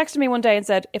 Beatrice texted me one day and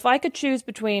said, if I could choose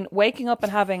between waking up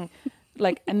and having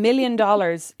like $1 million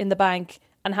in the bank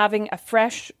and having a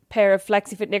fresh pair of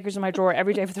Flexi Fit knickers in my drawer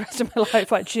every day for the rest of my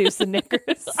life, I'd choose the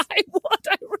knickers. I would.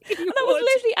 I really would. That was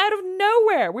literally out of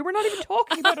nowhere. We were not even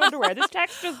talking about underwear. This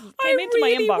text just came into my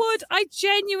inbox. I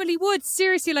genuinely would.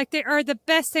 Seriously, like, they are the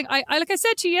best thing. I like I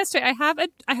said to you yesterday, I have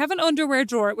an underwear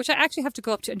drawer, which I actually have to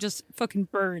go up to and just fucking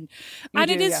burn.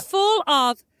 It is full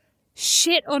of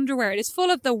shit underwear. It is full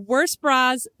of the worst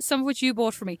bras, some of which you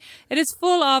bought for me. It is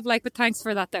full of, like, but thanks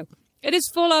for that though. It is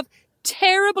full of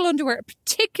terrible underwear,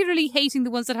 particularly hating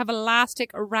the ones that have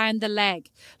elastic around the leg.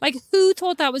 Like, who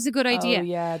thought that was a good idea? Oh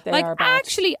yeah, they like, are bad.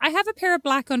 Actually, I have a pair of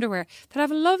black underwear that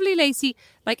have a lovely lacy,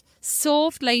 like,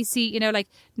 soft lacy, like,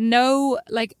 no,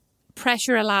 like,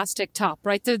 pressure elastic top,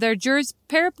 right? They're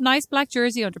pair of nice black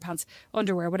jersey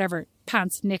underwear, whatever,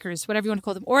 pants, knickers, whatever you want to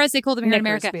call them, or as they call them here in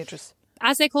America. Beatrice.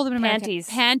 As they call them in America.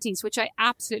 Panties, which I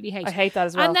absolutely hate. I hate that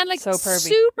as well. And then, like, so pervy.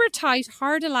 Super tight,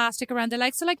 hard elastic around the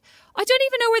legs. So, like, I don't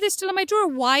even know where they're still in my drawer.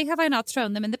 Why have I not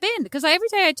thrown them in the bin? Because every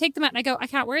day I take them out and I go, I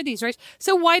can't wear these, right?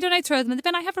 So why don't I throw them in the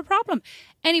bin? I have a problem.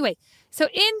 Anyway, so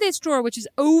in this drawer, which is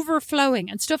overflowing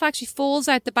and stuff actually falls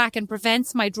out the back and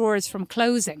prevents my drawers from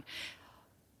closing,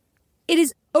 it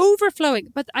is overflowing.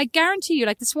 But I guarantee you,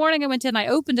 like, this morning I went in, I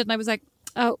opened it and I was like,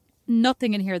 oh,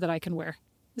 nothing in here that I can wear.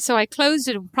 So I closed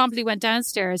it and promptly went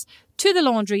downstairs to the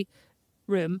laundry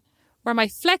room where my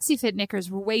Flexi Fit knickers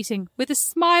were waiting with a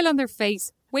smile on their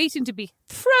face, waiting to be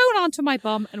thrown onto my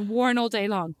bum and worn all day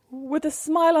long. With a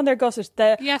smile on their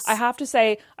gusset. Yes. I have to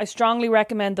say, I strongly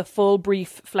recommend the full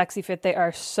brief Flexi Fit. They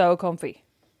are so comfy.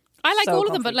 I like all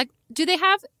of them, but, like, do they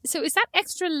have... So is that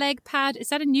extra leg pad, is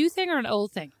that a new thing or an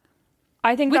old thing?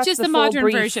 I think that's the modern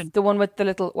brief, version. The one with the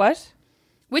little... What?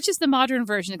 Which is the modern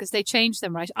version, because they changed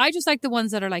them, right? I just like the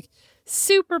ones that are, like,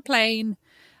 super plain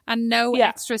and no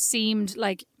extra seamed,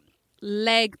 like,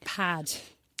 leg pad.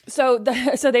 So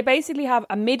they basically have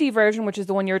a midi version, which is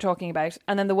the one you're talking about,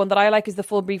 and then the one that I like is the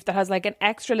full brief that has like an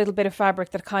extra little bit of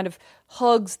fabric that kind of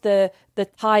hugs the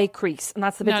thigh crease, and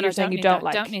that's the bit that you're saying you don't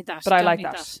like. Don't need that. But I like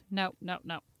that. No.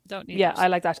 Don't need yeah, that. I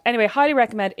like that. Anyway, highly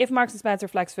recommend. If Marks & Spencer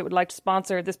FlexiFit would like to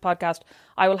sponsor this podcast,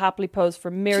 I will happily pose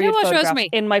for myriad photographs Rosemary?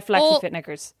 In my FlexiFit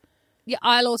knickers. Yeah,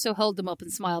 I'll also hold them up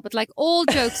and smile. But like all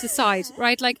jokes aside,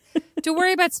 right? Like, don't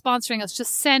worry about sponsoring us.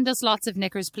 Just send us lots of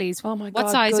knickers, please. Oh my God,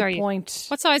 what size good are you? Point.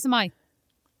 What size am I?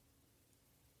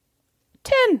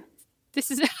 10.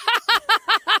 This is...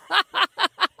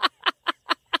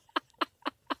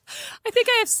 I think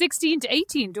I have 16 to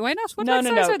 18. Do I not? What size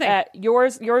are they?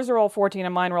 Yours are all 14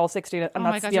 and mine are all 16, and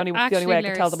that's the only way I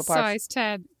can tell them apart. Size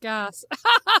 10. Gas.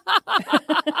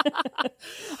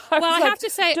 Well, I have to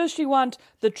say... Does she want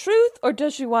the truth or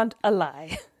does she want a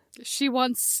lie? She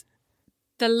wants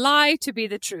the lie to be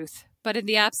the truth, but in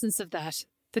the absence of that,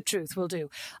 the truth will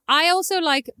do. I also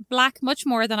like black much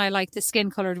more than I like the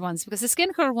skin-coloured ones, because the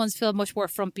skin-coloured ones feel much more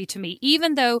frumpy to me,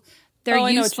 even though... They're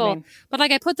useful, but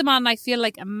like I put them on and I feel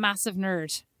like a massive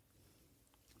nerd.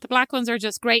 The black ones are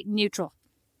just great and neutral.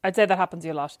 I'd say that happens to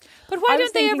you a lot. But why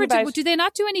don't they ever do they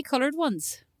not do any coloured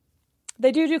ones?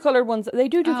 They do coloured ones. They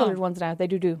do coloured ones now. They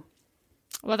do.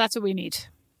 Well, that's what we need.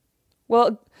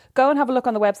 Well, go and have a look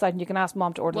on the website and you can ask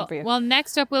Mom to order them for you. Well,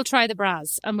 next up we'll try the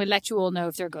bras and we'll let you all know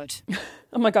if they're good.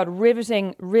 Oh my God,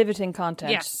 riveting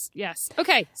content. Yes.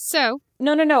 Okay, so...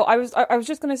 No. I was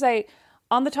just going to say,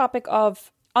 on the topic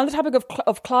of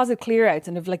closet clear outs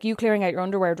and of like you clearing out your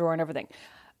underwear drawer and everything.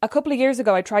 A couple of years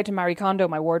ago, I tried to Marie Kondo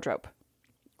my wardrobe.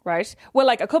 Right? Well,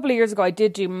 like a couple of years ago, I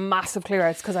did do massive clear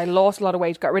outs because I lost a lot of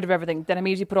weight, got rid of everything, then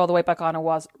immediately put all the weight back on and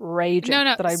was raging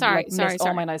that I missed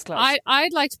all my nice clothes.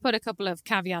 I'd like to put a couple of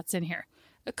caveats in here.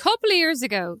 A couple of years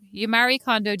ago, you Marie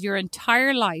Kondo'd your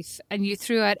entire life and you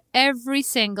threw out every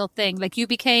single thing. Like you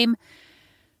became,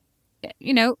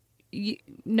 no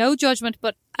judgment,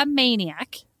 but a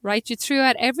maniac. Right? You threw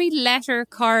out every letter,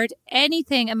 card,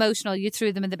 anything emotional, you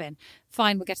threw them in the bin.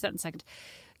 Fine, we'll get to that in a second.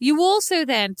 You also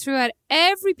then threw out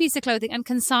every piece of clothing and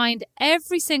consigned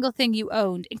every single thing you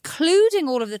owned, including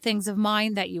all of the things of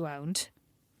mine that you owned.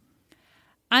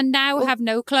 And now have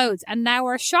no clothes. And now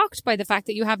are shocked by the fact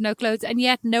that you have no clothes and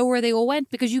yet know where they all went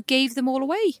because you gave them all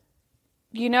away.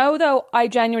 Though, I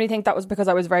genuinely think that was because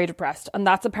I was very depressed. And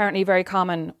that's apparently very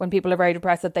common when people are very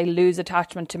depressed, that they lose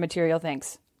attachment to material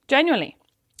things. Genuinely.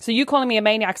 So you calling me a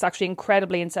maniac is actually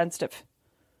incredibly insensitive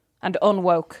and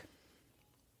unwoke.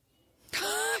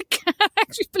 I can't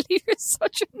actually believe you're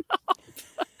such a knob.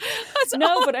 That's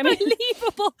but I mean,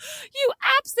 unbelievable. You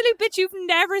absolute bitch. You've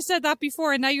never said that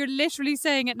before and now you're literally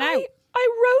saying it now. I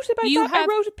wrote about that. I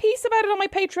wrote a piece about it on my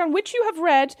Patreon, which you have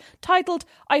read, titled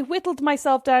 "I Whittled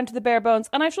Myself Down to the Bare Bones,"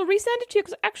 and I shall resend it to you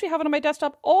because I actually have it on my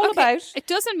desktop about. It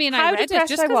doesn't mean I read it.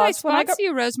 Just because I sponsor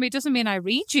you, Rosemary, doesn't mean I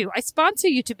read you. I sponsor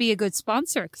you to be a good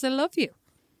sponsor because I love you.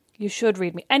 You should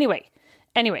read me. Anyway.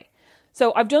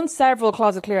 So I've done several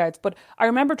closet clear outs, but I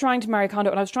remember trying to Marie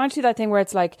Kondo and I was trying to do that thing where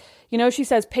it's like, she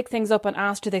says pick things up and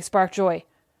ask do they spark joy.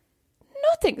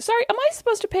 Nothing. Sorry, am I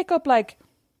supposed to pick up like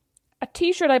a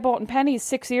t-shirt I bought in Penneys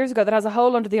 6 years ago that has a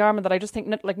hole under the arm and that I just think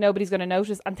like nobody's going to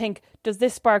notice and think, does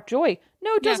this spark joy?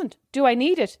 No, it doesn't. Do I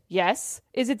need it? Yes.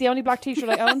 Is it the only black t-shirt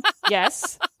I own?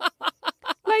 Yes.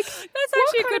 Like, that's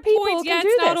actually a good point. Yeah,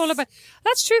 it's not all about...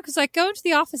 That's true, because like going to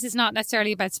the office is not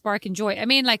necessarily about sparking joy. I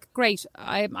mean, like, great.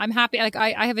 I'm happy. Like,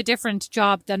 I have a different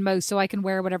job than most, so I can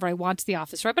wear whatever I want to the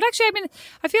office, right? But actually, I mean,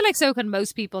 I feel like so can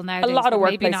most people nowadays. A lot of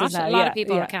workplaces maybe not. now. A lot of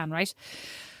people can, right?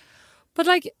 But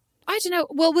like, I don't know.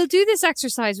 Well, we'll do this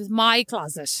exercise with my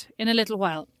closet in a little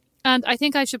while. And I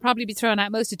think I should probably be throwing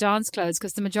out most of Dawn's clothes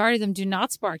because the majority of them do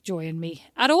not spark joy in me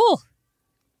at all.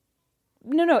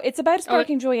 No, it's about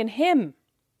sparking joy in him.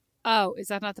 Oh, is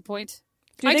that not the point?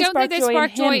 I don't think they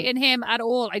spark joy in him at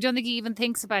all. I don't think he even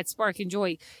thinks about sparking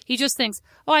joy. He just thinks,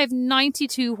 I have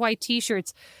 92 white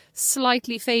t-shirts,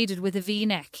 slightly faded with a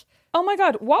V-neck. Oh my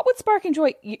God, what would sparking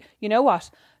joy... You know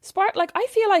what? I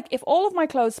feel like if all of my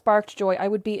clothes sparked joy, I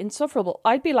would be insufferable.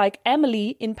 I'd be like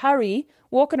Emily in Paris,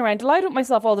 walking around delighted with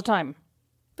myself all the time.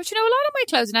 But a lot of my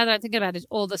clothes, now that I'm thinking about it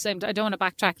all the same, I don't want to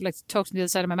backtrack, like talk to the other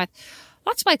side of my mouth.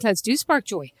 Lots of my clothes do spark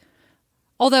joy.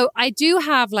 Although I do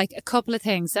have like a couple of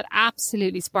things that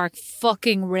absolutely spark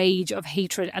fucking rage of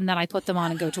hatred and then I put them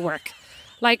on and go to work.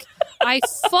 Like, I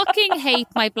fucking hate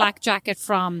my black jacket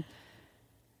from,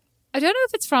 I don't know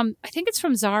if it's from, I think it's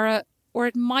from Zara or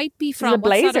it might be from... a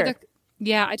blazer.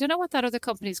 Yeah, I don't know what that other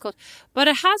company is called. But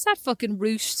it has that fucking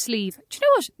ruche sleeve. Do you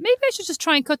know what? Maybe I should just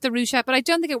try and cut the ruche out, but I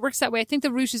don't think it works that way. I think the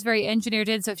ruche is very engineered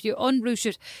in, so if you unruche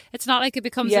it, it's not like it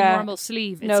becomes a normal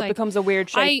sleeve. It's it becomes a weird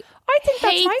shape. I think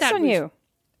that's nice on you.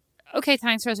 okay,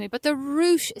 thanks, Rosemary, but the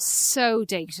route is so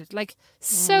dated, like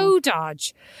so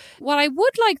dodge. What I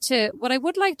would like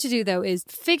to do though is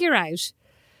figure out,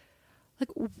 like,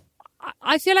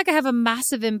 I feel like I have a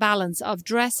massive imbalance of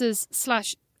dresses /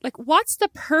 like, what's the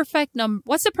perfect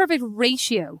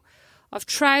ratio of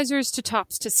trousers to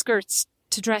tops to skirts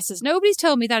to dresses? Nobody's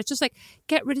told me that. It's just like,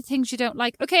 get rid of things you don't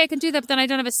like. Okay, I can do that, but then I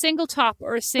don't have a single top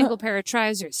or a single pair of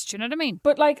trousers. Do you know what I mean?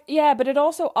 But like, yeah, but it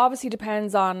also obviously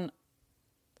depends on,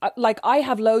 like, I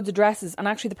have loads of dresses, and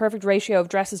actually the perfect ratio of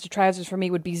dresses to trousers for me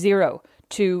would be 0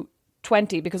 to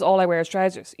 20 because all I wear is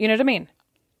trousers. You know what I mean?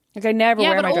 Like, I never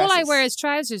wear my dresses. Yeah, but all I wear is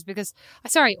trousers because,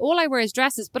 all I wear is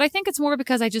dresses. But I think it's more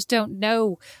because I just don't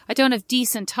know. I don't have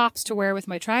decent tops to wear with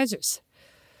my trousers.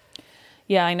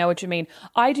 Yeah, I know what you mean.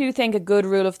 I do think a good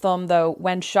rule of thumb, though,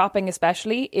 when shopping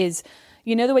especially, is,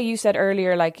 you know, the way you said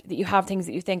earlier, like, that you have things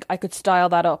that you think, I could style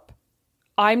that up.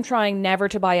 I'm trying never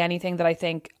to buy anything that I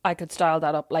think I could style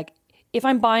that up. Like, if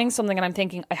I'm buying something and I'm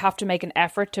thinking I have to make an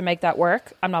effort to make that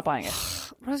work, I'm not buying it.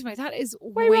 Rosemary, that is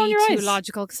way too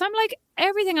logical. Because I'm like,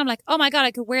 everything, I'm like, oh my God,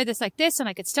 I could wear this like this and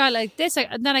I could style it like this.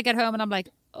 And then I get home and I'm like,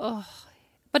 oh.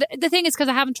 But the thing is, because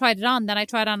I haven't tried it on, then I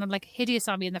try it on, I'm like, hideous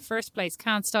on me in the first place.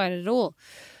 Can't style it at all.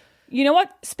 You know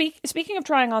what? Speaking of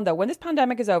trying on, though, when this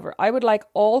pandemic is over, I would like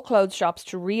all clothes shops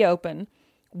to reopen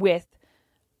with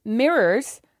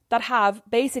mirrors that have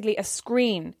basically a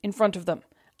screen in front of them.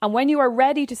 And when you are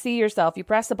ready to see yourself, you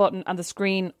press the button and the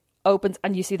screen opens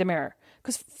and you see the mirror.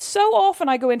 Because so often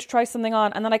I go in to try something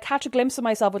on and then I catch a glimpse of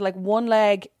myself with like one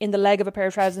leg in the leg of a pair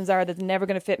of trousers in Zara that's never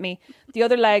going to fit me. The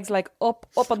other leg's like up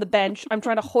on the bench. I'm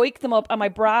trying to hoik them up and my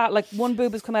bra, like one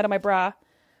boob has come out of my bra.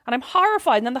 And I'm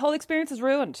horrified and then the whole experience is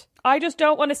ruined. I just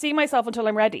don't want to see myself until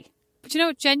I'm ready. But you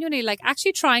know, genuinely, like,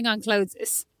 actually trying on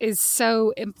clothes is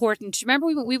so important. Do you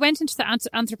remember we went into the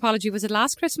Anthropologie, was it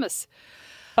last Christmas?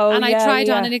 Oh, and I tried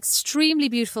on an extremely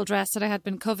beautiful dress that I had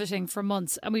been coveting for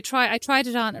months. And I tried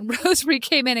it on and Rosemary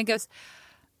came in and goes,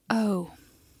 oh,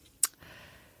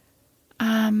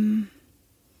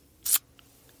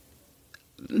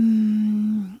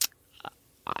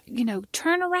 you know,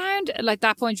 turn around. Like,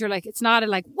 that point, you're like, it's not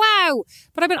like, wow.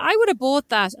 But I would have bought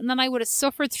that and then I would have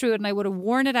suffered through it and I would have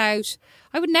worn it out.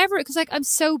 I would never, because like, I'm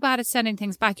so bad at sending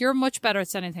things back. You're much better at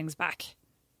sending things back.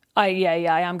 I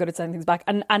am good at sending things back.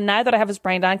 And now that I have a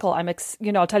sprained ankle,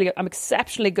 I'll tell you, I'm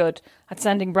exceptionally good at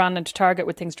sending Brandon to Target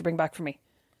with things to bring back for me.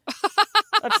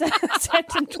 I've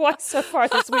sent him twice so far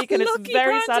this week and it's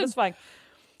very Brandon. Satisfying.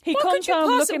 He comes home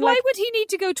looking like... Why would he need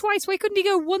to go twice? Why couldn't he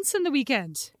go once on the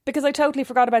weekend? Because I totally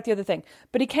forgot about the other thing.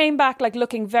 But he came back like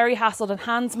looking very hassled and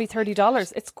hands me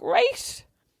 $30. It's great.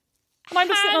 And I'm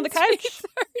just sitting on the couch.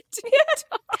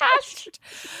 Yeah, cash.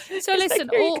 So listen,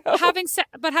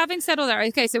 having said all that,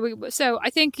 okay. So I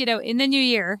think, you know, in the new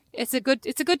year, it's a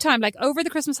good time. Like over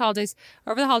the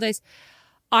holidays,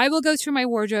 I will go through my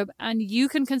wardrobe and you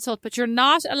can consult, but you're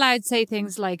not allowed to say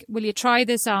things like, "Will you try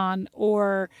this on?"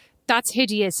 or "That's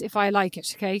hideous if I like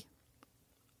it." Okay.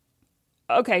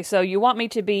 Okay, so you want me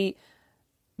to be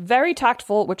very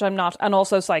tactful, which I'm not, and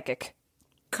also psychic.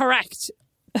 Correct.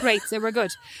 Great, so we're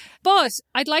good. But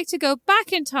I'd like to go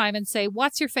back in time and say,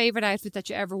 what's your favourite outfit that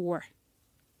you ever wore?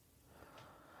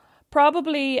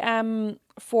 Probably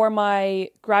for my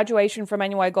graduation from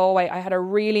NUI Galway, I had a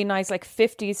really nice like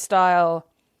 50s style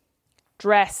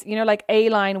dress, you know, like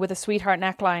A-line with a sweetheart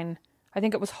neckline. I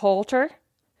think it was halter.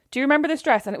 Do you remember this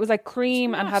dress? And it was like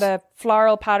cream and had a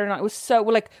floral pattern on it. It was so,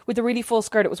 like, with a really full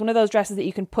skirt. It was one of those dresses that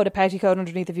you can put a petticoat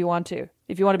underneath if you want to.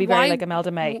 If you want to be very like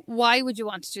Imelda May. Why would you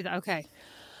want to do that? Okay.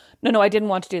 No, I didn't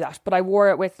want to do that. But I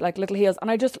wore it with like little heels.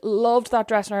 And I just loved that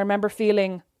dress. And I remember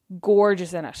feeling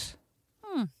gorgeous in it.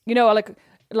 You know,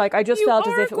 like I just felt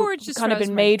as if it would kind of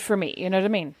been made for me. You know what I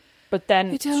mean? But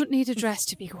then... You don't need a dress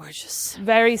to be gorgeous.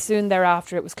 Very soon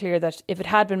thereafter, it was clear that if it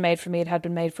had been made for me, it had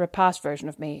been made for a past version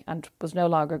of me and was no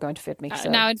longer going to fit me. So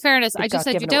now, in fairness, I just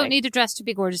said you don't need a dress to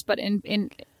be gorgeous. But in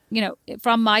you know,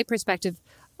 from my perspective,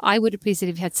 I would appreciate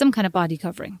if you had some kind of body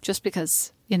covering, just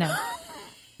because, you know,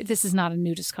 this is not a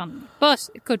nudist colony. But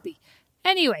it could be.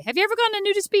 Anyway, have you ever gone to a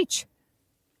nudist beach?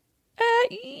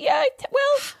 Yeah,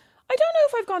 well... I don't know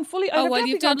if I've gone fully.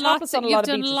 You've done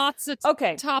lots of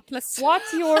topless.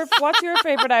 What's your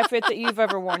favourite outfit that you've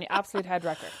ever worn? You absolute head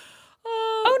wrecker.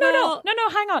 No,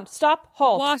 hang on, stop,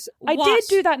 halt. I did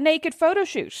do that naked photo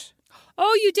shoot.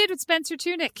 Oh, you did with Spencer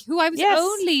Tunick, who I was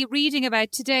only reading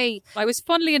about today. I was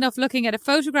funnily enough looking at a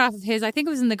photograph of his, I think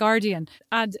it was in The Guardian,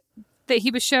 and that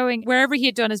he was showing wherever he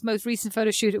had done his most recent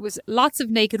photo shoot, it was lots of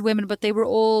naked women, but they were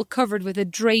all covered with a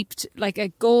draped, like a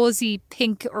gauzy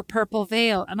pink or purple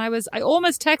veil. And I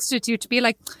almost texted you to be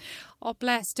like, oh,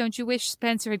 bless, don't you wish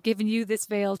Spencer had given you this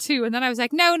veil too? And then I was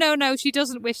like, no, she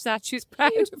doesn't wish that. She's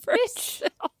proud of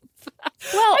herself.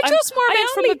 Well, I just more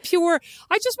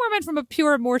meant from a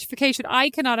pure mortification. I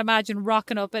cannot imagine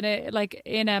rocking up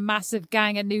in a massive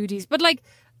gang of nudies. But like,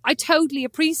 I totally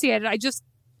appreciate it. I just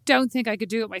don't think I could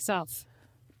do it myself.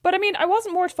 But I mean, I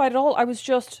wasn't mortified at all. I was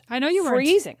just I know you were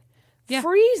freezing. Yeah.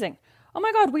 Freezing. Oh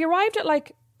my God, we arrived at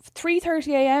like 3:30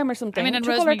 a.m. or something. I mean, and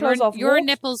Rosemary, your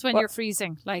nipples when you're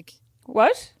freezing. Like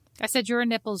what? I said your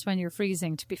nipples when you're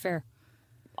freezing, to be fair.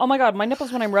 Oh my God, my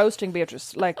nipples when I'm roasting,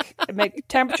 Beatrice. Like,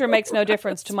 temperature makes no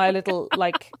difference to my little,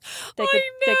 like, they could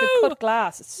cut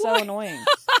glass. It's so annoying.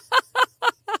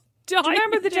 Do you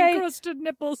remember the day encrusted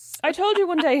nipples? I told you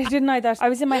one day, didn't I, that I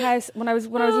was in my house when I was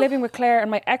living with Claire,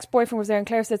 and my ex-boyfriend was there, and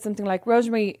Claire said something like,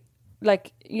 Rosemary,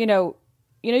 like, you know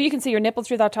you can see your nipple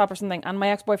through that top or something, and my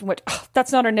ex-boyfriend went, oh,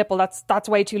 that's not her nipple, that's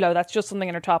way too low, that's just something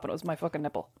in her top, and it was my fucking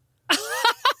nipple. Are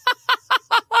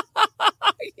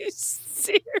you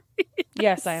serious?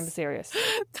 Yes, I am serious.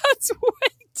 That's way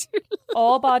too low.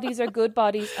 All bodies are good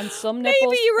bodies, and some nipples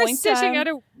maybe you were point sitting down. at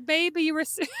a maybe you were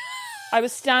I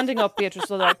was standing up,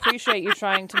 Beatrice, although I appreciate you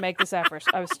trying to make this effort.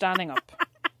 I was standing up.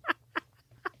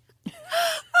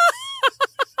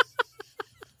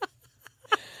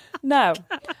 Now,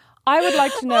 I would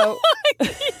like to know... I need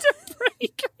a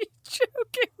break. Are you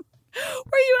joking?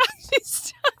 Were you actually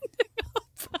standing up?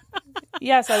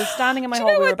 Yes, I was standing in my hall.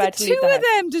 We were about to leave the house. The two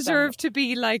of them deserve to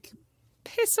be like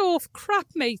piss off crap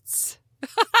mates.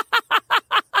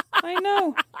 I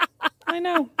know.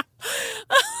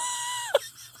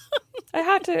 I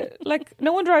had to, like,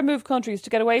 no wonder I moved countries to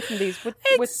get away from these with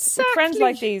friends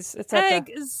like these, etc.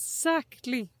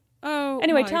 Exactly. Oh.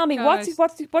 Anyway, tell me,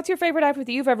 what's your favourite outfit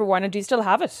that you've ever worn, and do you still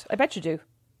have it? I bet you do.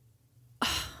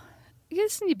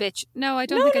 Listen, you bitch. No, I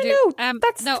don't think I do.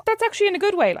 That's actually in a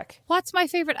good way. Like, what's my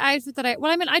favourite outfit that I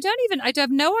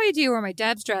have no idea where my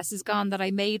Deb's dress has gone that I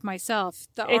made myself.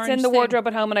 It's in the wardrobe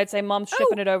at home, and I'd say Mom's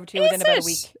shipping it over to you within about a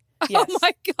week. Yes. Oh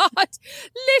my God.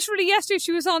 Literally yesterday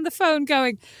she was on the phone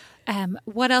going,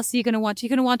 what else are you going to want? Are you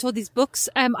going to want all these books?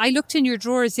 I looked in your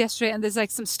drawers yesterday and there's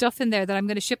like some stuff in there that I'm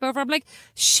going to ship over. I'm like,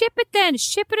 ship it then.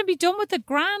 Ship it and be done with it.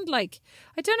 Grand. Like,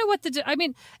 I don't know what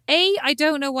I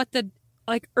don't know what the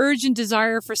like urgent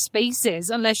desire for space is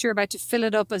unless you're about to fill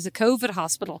it up as a COVID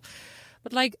hospital.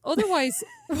 But like, otherwise,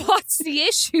 what's the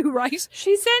issue, right?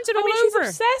 She sent it all over.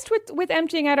 She's obsessed with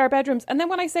emptying out our bedrooms. And then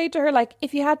when I say to her, like,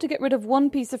 if you had to get rid of one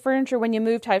piece of furniture when you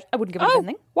moved house, I wouldn't get rid of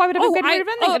anything. Why would I get rid of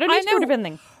anything? I don't need to get rid of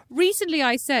anything. Recently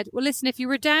I said, well, listen, if you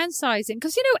were downsizing,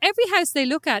 because, you know, every house they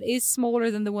look at is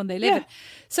smaller than the one they live in.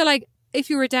 So, like, if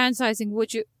you were downsizing,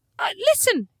 would you...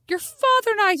 listen, your father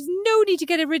and I have no need to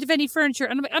get rid of any furniture.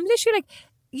 And I'm literally like,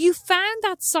 you found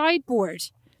that sideboard,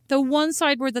 the one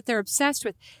sideboard that they're obsessed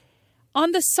with,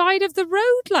 on the side of the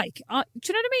road, like, do you know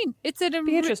what I mean? It's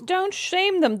Beatrice, don't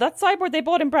shame them. That sideboard they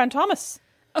bought in Brand Thomas.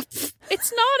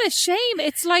 It's not a shame.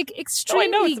 It's like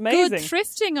extremely good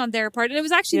thrifting on their part. And it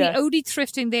was actually the only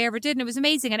thrifting they ever did. And it was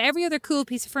amazing. And every other cool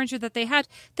piece of furniture that they had,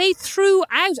 they threw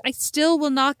out. I still will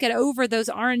not get over those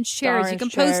orange chairs. You can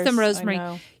post them, Rosemary.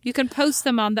 You can post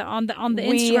them on the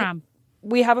Instagram.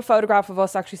 We have a photograph of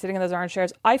us actually sitting in those orange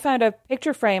chairs. I found a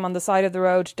picture frame on the side of the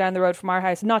road, down the road from our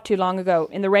house, not too long ago,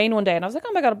 in the rain one day. And I was like,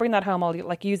 oh my God, I'll bring that home. I'll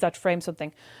like use that to frame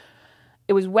something.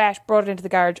 It was wet, brought it into the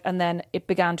garage, and then it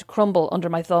began to crumble under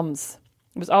my thumbs.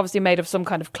 It was obviously made of some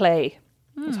kind of clay.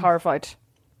 I was horrified.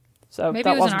 So maybe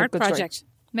it was an art project. Story.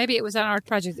 Maybe it was an art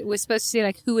project. It was supposed to see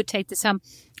like who would take this home.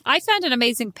 I found an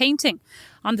amazing painting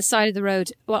on the side of the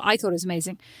road. Well, I thought it was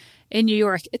amazing. In New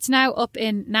York. It's now up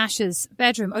in Nash's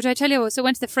bedroom. Oh, did I tell you? So I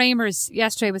went to the Framers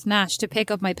yesterday with Nash to pick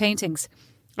up my paintings.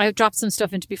 I dropped some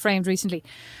stuff in to be framed recently.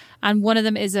 And one of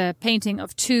them is a painting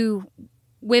of two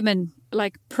women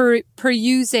like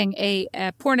perusing a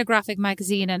pornographic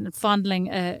magazine and fondling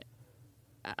a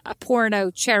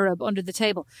porno cherub under the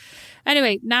table.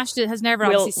 Anyway, Nash has never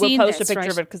obviously seen this. We'll post a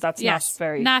picture of it because that's not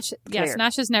very clear. Yes,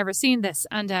 Nash has never seen this.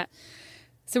 And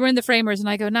so we're in the Framers and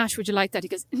I go, Nash, would you like that? He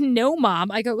goes, no,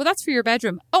 Mom. I go, well, that's for your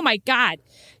bedroom. Oh my God,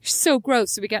 you're so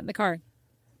gross. So we get in the car.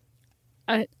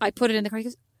 I put it in the car. He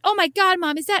goes, oh my God,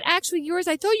 Mom, is that actually yours?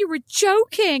 I thought you were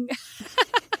joking.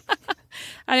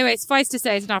 Anyway, suffice to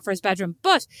say, it's not for his bedroom.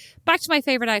 But back to my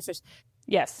favourite outfit.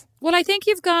 Yes. Well, I think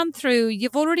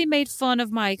you've already made fun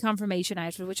of my confirmation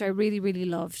outfit, which I really, really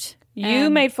loved. You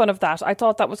made fun of that. I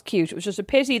thought that was cute. It was just a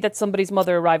pity that somebody's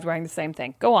mother arrived wearing the same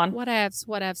thing. Go on.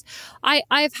 Whatevs.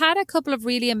 I've had a couple of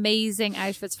really amazing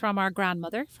outfits from our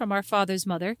grandmother, from our father's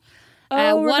mother.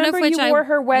 One remember of which you wore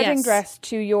her wedding dress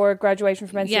to your graduation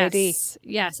from NCAD?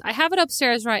 Yes. I have it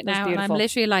upstairs right now, and I'm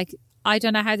literally like, I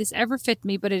don't know how this ever fit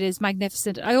me, but it is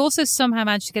magnificent. I also somehow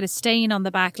managed to get a stain on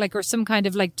the back, like, or some kind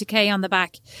of like decay on the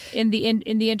back in the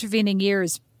intervening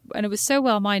years. And it was so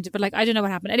well minded, but like, I don't know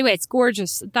what happened. Anyway, it's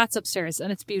gorgeous. That's upstairs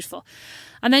and it's beautiful.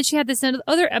 And then she had this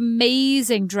other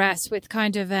amazing dress with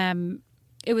kind of,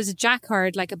 it was a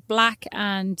jacquard, like a black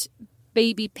and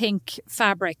baby pink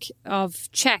fabric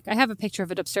of check. I have a picture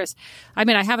of it upstairs. I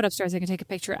mean, I have it upstairs. I can take a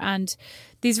picture. And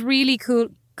these really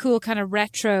cool kind of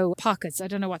retro pockets. I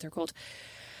don't know what they're called.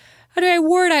 Anyway, I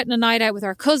wore it out in a night out with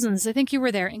our cousins. I think you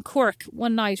were there in Cork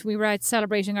one night. We were out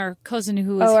celebrating our cousin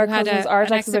who had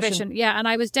an exhibition. Yeah, and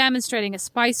I was demonstrating a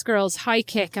Spice Girls high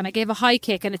kick, and I gave a high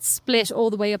kick and it split all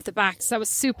the way up the back. So that was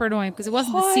super annoying because it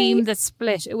wasn't the seam that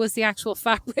split. It was the actual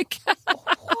fabric.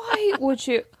 Why would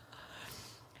you?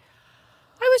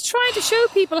 I was trying to show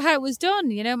people how it was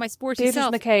done, you know, my sporty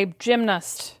self. Beatrice McCabe,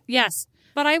 gymnast. Yes.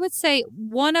 But I would say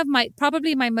one of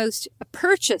probably my most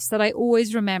purchase that I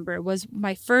always remember was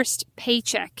my first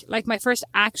paycheck, like my first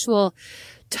actual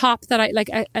top that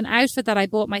an outfit that I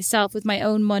bought myself with my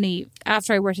own money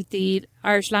after I worked at the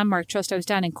Irish Landmark Trust. I was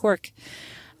down in Cork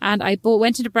and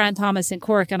went into Brown Thomas in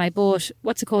Cork and I bought,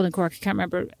 what's it called in Cork? I can't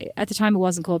remember. At the time it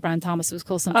wasn't called Brown Thomas, it was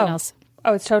called something else.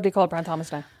 Oh, it's totally called Brown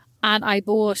Thomas now. And I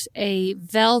bought a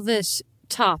velvet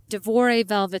top, Devore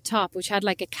velvet top, which had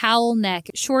like a cowl neck,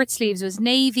 short sleeves, it was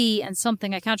navy and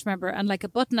something, I can't remember, and like a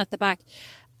button at the back.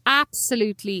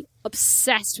 Absolutely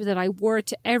obsessed with it. I wore it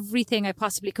to everything I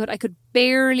possibly could. I could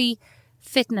barely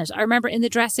fit in it. I remember in the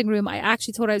dressing room, I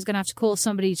actually thought I was going to have to call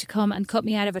somebody to come and cut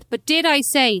me out of it. But did I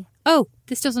say, oh,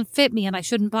 this doesn't fit me and I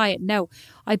shouldn't buy it? No,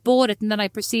 I bought it and then I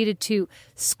proceeded to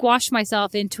squash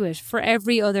myself into it for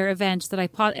every other event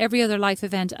every other life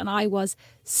event. And I was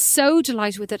so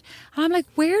delighted with it. And I'm like,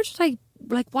 where did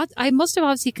what? I must have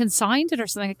obviously consigned it or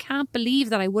something. I can't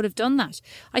believe that I would have done that.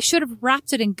 I should have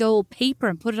wrapped it in gold paper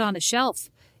and put it on a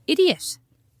shelf. Idiot.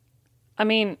 I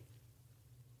mean,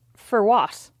 for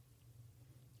what?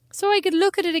 So I could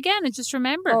look at it again and just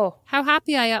remember how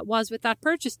happy I was with that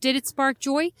purchase. Did it spark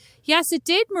joy? Yes, it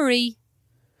did, Marie.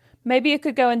 Maybe it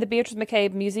could go in the Beatrice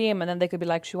McCabe Museum and then they could be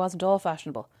like, she wasn't all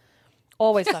fashionable.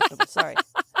 Always fashionable, sorry.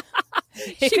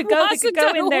 It could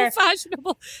go in there.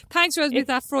 Fashionable. Thanks, Rosemary, with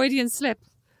that Freudian slip.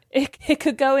 It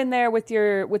could go in there with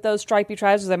those stripy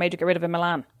trousers I made you get rid of in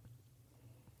Milan.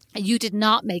 You did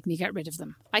not make me get rid of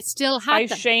them. I still had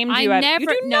them. I shamed you out. You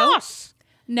do not.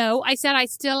 No, I said I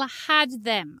still had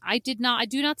them. I did not. I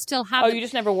do not still have them. Oh, you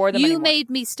just never wore them anymore. You made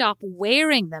me stop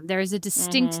wearing them. There is a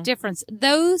distinct difference.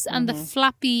 Those and the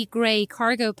flappy grey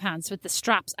cargo pants with the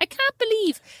straps. I can't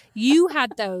believe you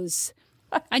had those.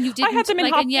 And you didn't. I had them in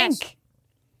hot pink.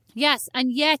 Yes,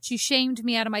 and yet you shamed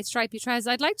me out of my stripy trousers.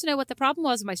 I'd like to know what the problem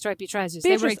was with my stripy trousers.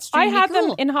 Beatrice, they were extremely I had cool.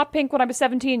 them in hot pink when I was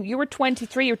 17. You were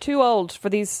 23. You're too old for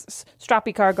these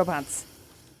strappy cargo pants.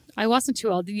 I wasn't too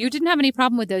old. You didn't have any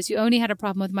problem with those. You only had a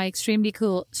problem with my extremely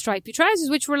cool stripy trousers,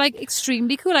 which were like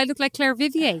extremely cool. I looked like Claire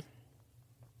Vivier.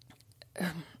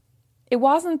 It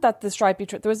wasn't that the stripy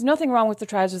there was nothing wrong with the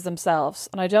trousers themselves,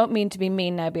 and I don't mean to be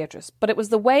mean now, Beatrice, but it was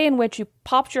the way in which you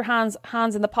popped your hands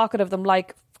in the pocket of them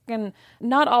like fucking,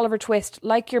 not Oliver Twist,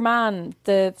 like your man,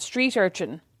 the street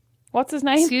urchin. What's his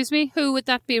name? Excuse me? Who would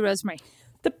that be, Rosemary?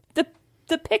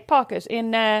 The pickpocket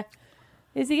in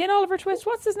is he in Oliver Twist?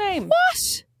 What's his name?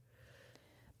 What?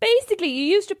 Basically, you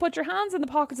used to put your hands in the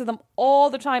pockets of them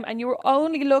all the time and you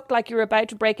only looked like you were about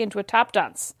to break into a tap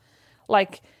dance.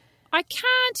 Like, I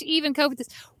can't even cope with this.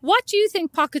 What do you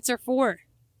think pockets are for?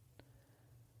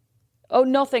 Oh,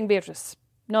 nothing, Beatrice.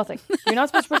 Nothing. You're not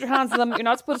supposed to put your hands in them. You're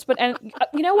not supposed to put... And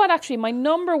you know what, actually? My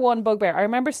number one bugbear, I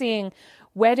remember seeing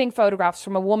wedding photographs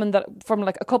from from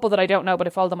like a couple that I don't know, but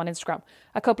I followed them on Instagram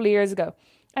a couple of years ago.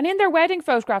 And in their wedding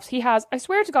photographs, he has, I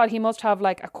swear to God, he must have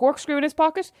like a corkscrew in his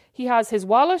pocket. He has his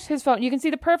wallet, his phone. You can see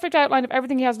the perfect outline of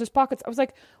everything he has in his pockets. I was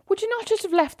like, would you not just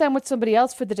have left them with somebody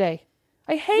else for the day?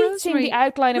 I hate seeing the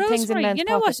outline of things in men's pockets. You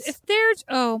know what? If they're...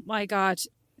 Oh, my God.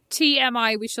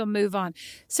 TMI, we shall move on.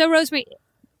 So, Rosemary,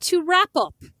 to wrap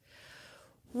up,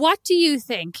 what do you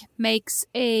think makes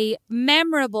a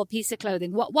memorable piece of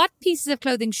clothing? What pieces of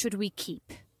clothing should we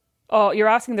keep? Oh, you're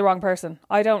asking the wrong person.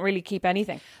 I don't really keep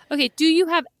anything. Okay, do you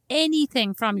have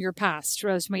anything from your past,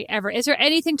 Rosemary, ever? Is there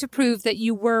anything to prove that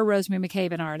you were Rosemary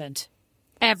McCabe in Ireland?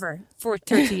 Ever? For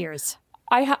 30 years?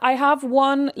 I have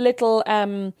one little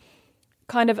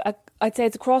kind of, I'd say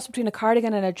it's a cross between a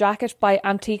cardigan and a jacket by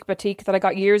Antique Batik that I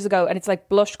got years ago. And it's like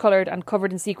blush coloured and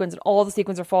covered in sequins. And all the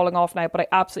sequins are falling off now, but I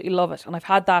absolutely love it. And I've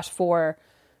had that for...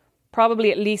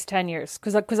 probably at least 10 years.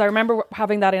 Because I remember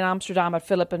having that in Amsterdam at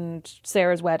Philip and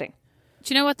Sarah's wedding.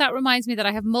 Do you know what that reminds me? That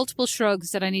I have multiple shrugs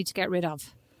that I need to get rid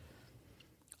of.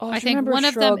 Oh, I think one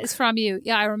of them is from you.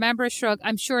 Yeah, I remember a shrug.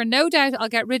 I'm sure, no doubt, I'll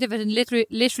get rid of it and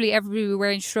literally everybody will be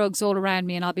wearing shrugs all around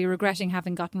me and I'll be regretting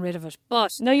having gotten rid of it.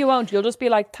 But no, you won't. You'll just be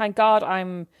like, thank God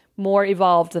I'm more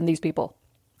evolved than these people.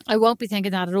 I won't be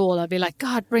thinking that at all. I'll be like,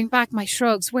 God, bring back my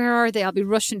shrugs. Where are they? I'll be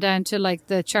rushing down to like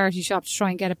the charity shop to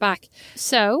try and get it back.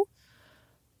 So,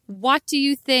 what do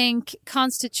you think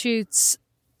constitutes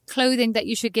clothing that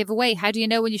you should give away? How do you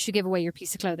know when you should give away your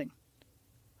piece of clothing?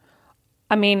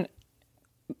 I mean,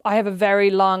 I have a very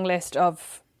long list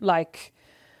of like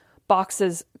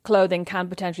boxes clothing can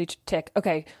potentially tick.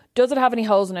 Okay, does it have any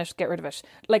holes in it? Get rid of it.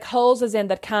 Like holes as in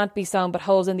that can't be sewn, but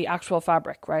holes in the actual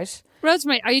fabric, right?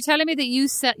 Rosemary, are you telling me that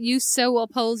you sew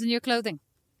up holes in your clothing?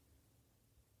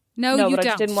 No, you but don't. I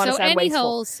just didn't want to sound any wasteful.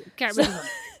 holes, get rid of them.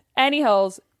 Any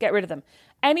holes, get rid of them.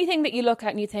 Anything that you look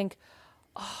at and you think,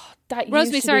 oh, that Rosemary,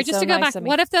 used to sorry, be just so to go nice back. on me.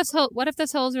 What if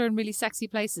those holes are in really sexy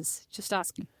places? Just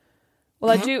asking. Well,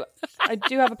 I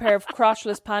do have a pair of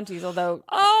crotchless panties, although.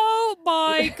 Oh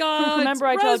my God! Remember,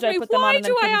 I told you I put them on and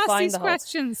then couldn't find the hole. Why do I ask these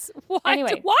questions? Why?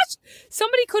 Anyway, what?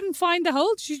 Somebody couldn't find the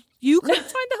hole. You couldn't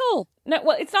find the hole. No,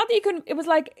 well, it's not that you couldn't. It was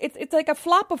like it's like a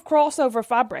flap of crossover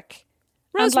fabric.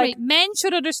 Rosemary, men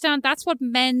should understand that's what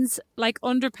men's like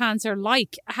underpants are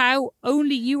like. How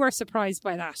only you are surprised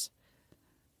by that.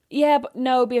 Yeah, but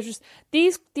no, Beatrice.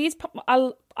 These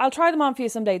I'll try them on for you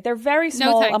someday. They're very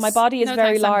small and my body is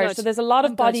very large, so there's a lot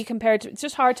of body compared to. It's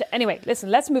just hard to. Anyway, listen.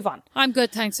 Let's move on. I'm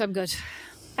good, thanks. I'm good.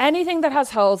 Anything that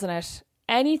has holes in it,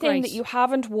 anything that you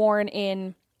haven't worn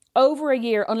in over a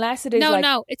year, unless it is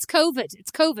no, it's COVID.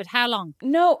 It's COVID. How long?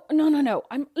 No.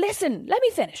 Listen. Let me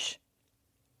finish.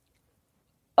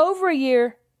 Over a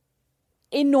year,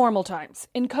 in normal times,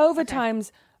 in COVID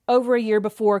times. Over a year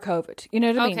before COVID. You know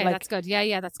what I mean? Okay, like, that's good.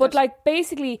 Yeah, that's good. But like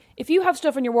basically, if you have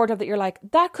stuff in your wardrobe that you're like,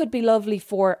 that could be lovely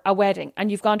for a wedding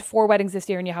and you've gone to 4 weddings this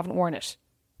year and you haven't worn it,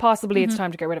 possibly it's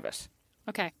time to get rid of it.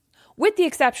 Okay. With the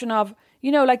exception of,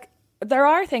 you know, like there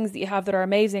are things that you have that are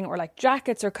amazing or like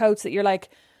jackets or coats that you're like,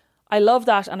 I love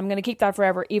that and I'm going to keep that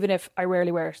forever even if I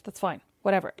rarely wear it. That's fine.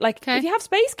 Whatever. Like if you have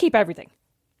space, keep everything.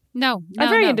 No, I'm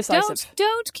very indecisive.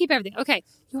 Don't keep everything. Okay,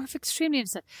 you are extremely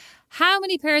indecisive. How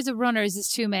many pairs of runners is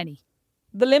too many?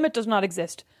 The limit does not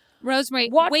exist. Rosemary,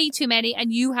 way too many,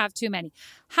 and you have too many.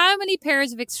 How many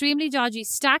pairs of extremely dodgy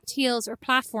stacked heels or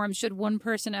platforms should one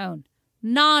person own?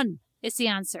 None is the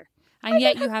answer, and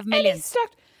yet you have millions.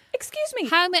 Excuse me.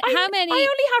 How many? I only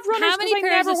have runners because I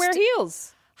never wear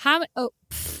heels.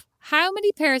 How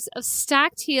many pairs of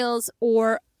stacked heels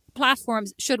or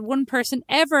platforms should one person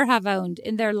ever have owned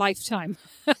in their lifetime?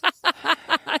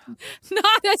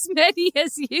 Not as many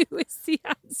as you is the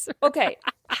answer. Okay,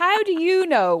 how do you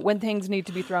know when things need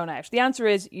to be thrown out? The answer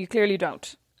is you clearly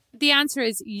don't. The answer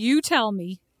is you tell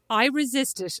me, I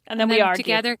resist it, and then we argue.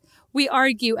 Together we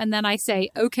argue, and then I say,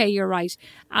 okay, you're right,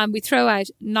 and we throw out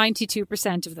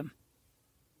 92% of them.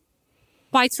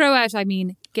 By throw out, I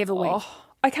mean give away. Oh,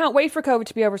 I can't wait for COVID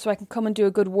to be over so I can come and do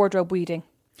a good wardrobe weeding.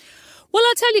 Well,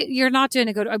 I'll tell you, you're not doing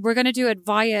a good. We're going to do it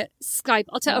via Skype.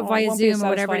 I'll tell via Zoom or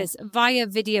whatever it is, via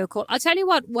video call. I'll tell you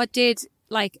what did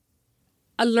like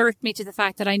alert me to the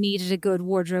fact that I needed a good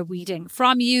wardrobe weeding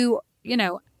from you, you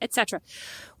know, etc.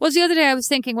 Was the other day I was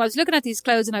thinking, I was looking at these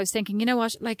clothes and I was thinking, you know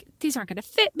what, like these aren't going to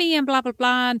fit me and blah blah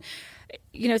blah. And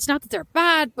you know, it's not that they're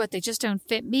bad, but they just don't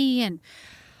fit me and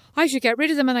I should get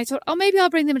rid of them. And I thought, oh, maybe I'll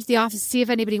bring them into the office, see if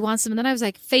anybody wants them. And then I was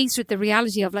like faced with the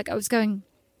reality of like I was going,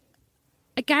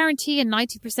 I guarantee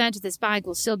 90% of this bag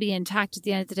will still be intact at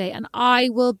the end of the day and I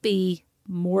will be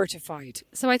mortified.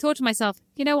 So I thought to myself,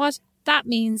 you know what? That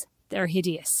means they're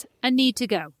hideous and need to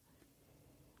go.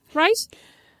 Right?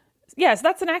 Yes,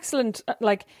 that's an excellent,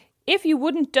 like, if you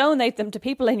wouldn't donate them to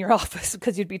people in your office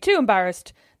because you'd be too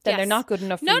embarrassed, then they're not good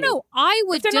enough for you. No, I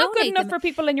would donate them. They're not good enough for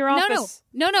people in your office.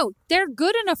 No, they're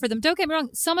good enough for them. Don't get me wrong.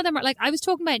 Some of them are like, I was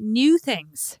talking about new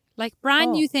things. Like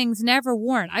brand new things never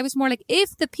worn. I was more like,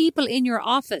 if the people in your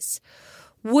office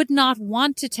would not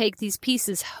want to take these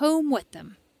pieces home with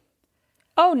them.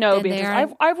 Oh no,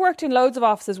 because I've worked in loads of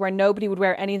offices where nobody would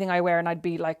wear anything I wear and I'd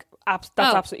be like, that's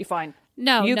absolutely fine.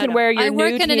 No, you can wear your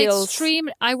nude heels.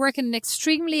 I work in an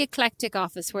extremely eclectic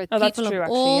office where people that's true, of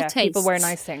all tastes. People wear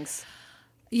nice things.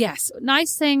 Yes,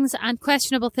 nice things and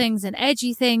questionable things and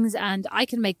edgy things and I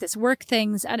can make this work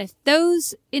things. And if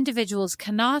those individuals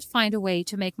cannot find a way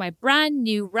to make my brand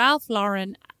new Ralph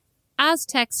Lauren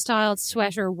Aztec style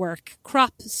sweater work,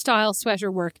 crop style sweater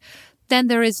work, then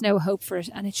there is no hope for it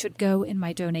and it should go in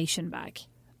my donation bag.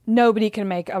 Nobody can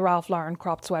make a Ralph Lauren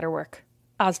cropped sweater work.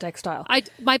 Aztec style.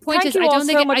 My point is,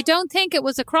 I don't think it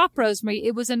was a crop, Rosemary.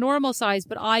 It was a normal size,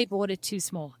 but I bought it too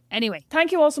small. Anyway.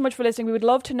 Thank you all so much for listening. We would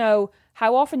love to know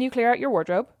how often you clear out your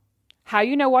wardrobe, how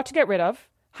you know what to get rid of,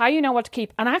 how you know what to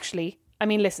keep. And actually, I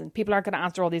mean, listen, people aren't going to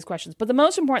answer all these questions, but the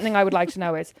most important thing I would like to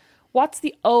know is, what's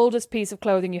the oldest piece of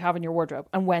clothing you have in your wardrobe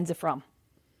and when's it from?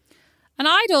 And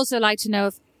I'd also like to know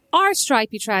if are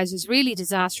stripy trousers really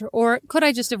disaster, or could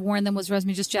I just have worn them? Was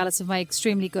Rosemary just jealous of my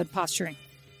extremely good posturing?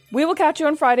 We will catch you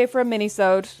on Friday for a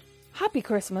mini-sode. Happy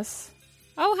Christmas.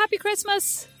 Oh, happy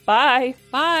Christmas. Bye.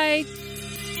 Bye.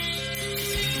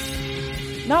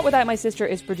 Not Without My Sister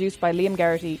is produced by Liam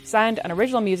Geraghty, sound and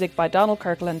original music by Donald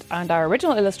Kirkland, and our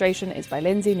original illustration is by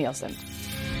Lindsay Nielsen.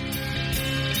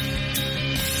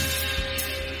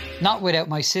 Not Without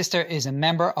My Sister is a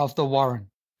member of The Warren.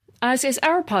 As is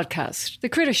our podcast, The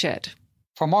Critter Shed.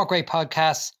 For more great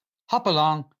podcasts, hop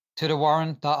along to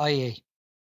thewarren.ie.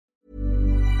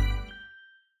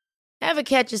 Ever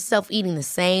catch yourself eating the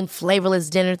same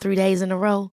flavorless dinner 3 days in a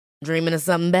row? Dreaming of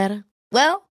something better?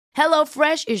 Well,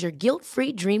 HelloFresh is your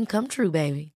guilt-free dream come true,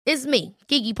 baby. It's me,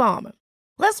 Keke Palmer.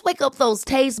 Let's wake up those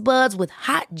taste buds with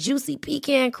hot, juicy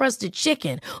pecan-crusted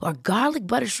chicken or garlic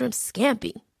butter shrimp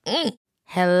scampi.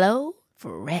 Hello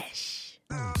Fresh.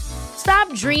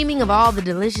 Stop dreaming of all the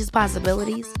delicious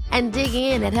possibilities and dig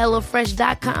in at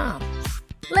HelloFresh.com.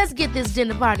 Let's get this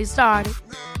dinner party started.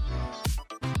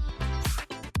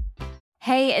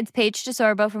 Hey, it's Paige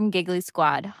DeSorbo from Giggly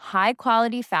Squad. High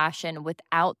quality fashion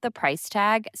without the price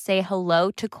tag. Say hello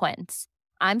to Quince.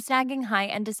 I'm snagging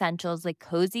high-end essentials like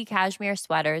cozy cashmere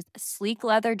sweaters, sleek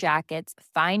leather jackets,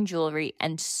 fine jewelry,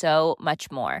 and so much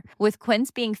more. With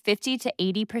Quince being 50 to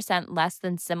 80% less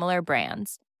than similar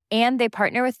brands. And they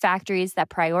partner with factories that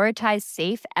prioritize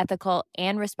safe, ethical,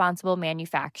 and responsible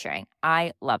manufacturing.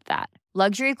 I love that.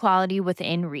 Luxury quality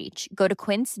within reach. Go to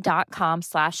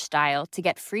quince.com/style to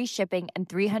get free shipping and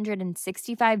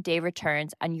 365-day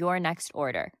returns on your next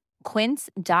order.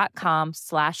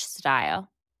 Quince.com/style.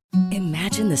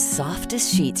 Imagine the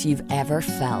softest sheets you've ever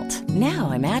felt.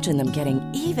 Now imagine them getting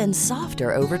even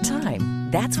softer over time.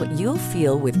 That's what you'll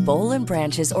feel with Boll &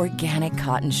 Branch's organic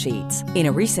cotton sheets. In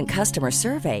a recent customer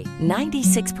survey,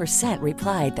 96%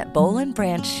 replied that Boll &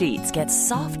 Branch sheets get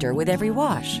softer with every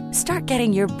wash. Start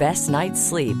getting your best night's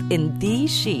sleep in these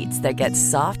sheets that get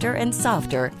softer and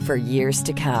softer for years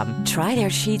to come. Try their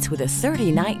sheets with a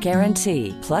 30-night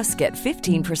guarantee. Plus, get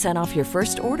 15% off your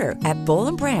first order at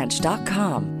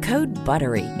bollandbranch.com. Code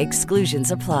BUTTERY. Exclusions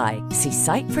apply. See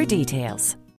site for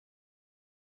details.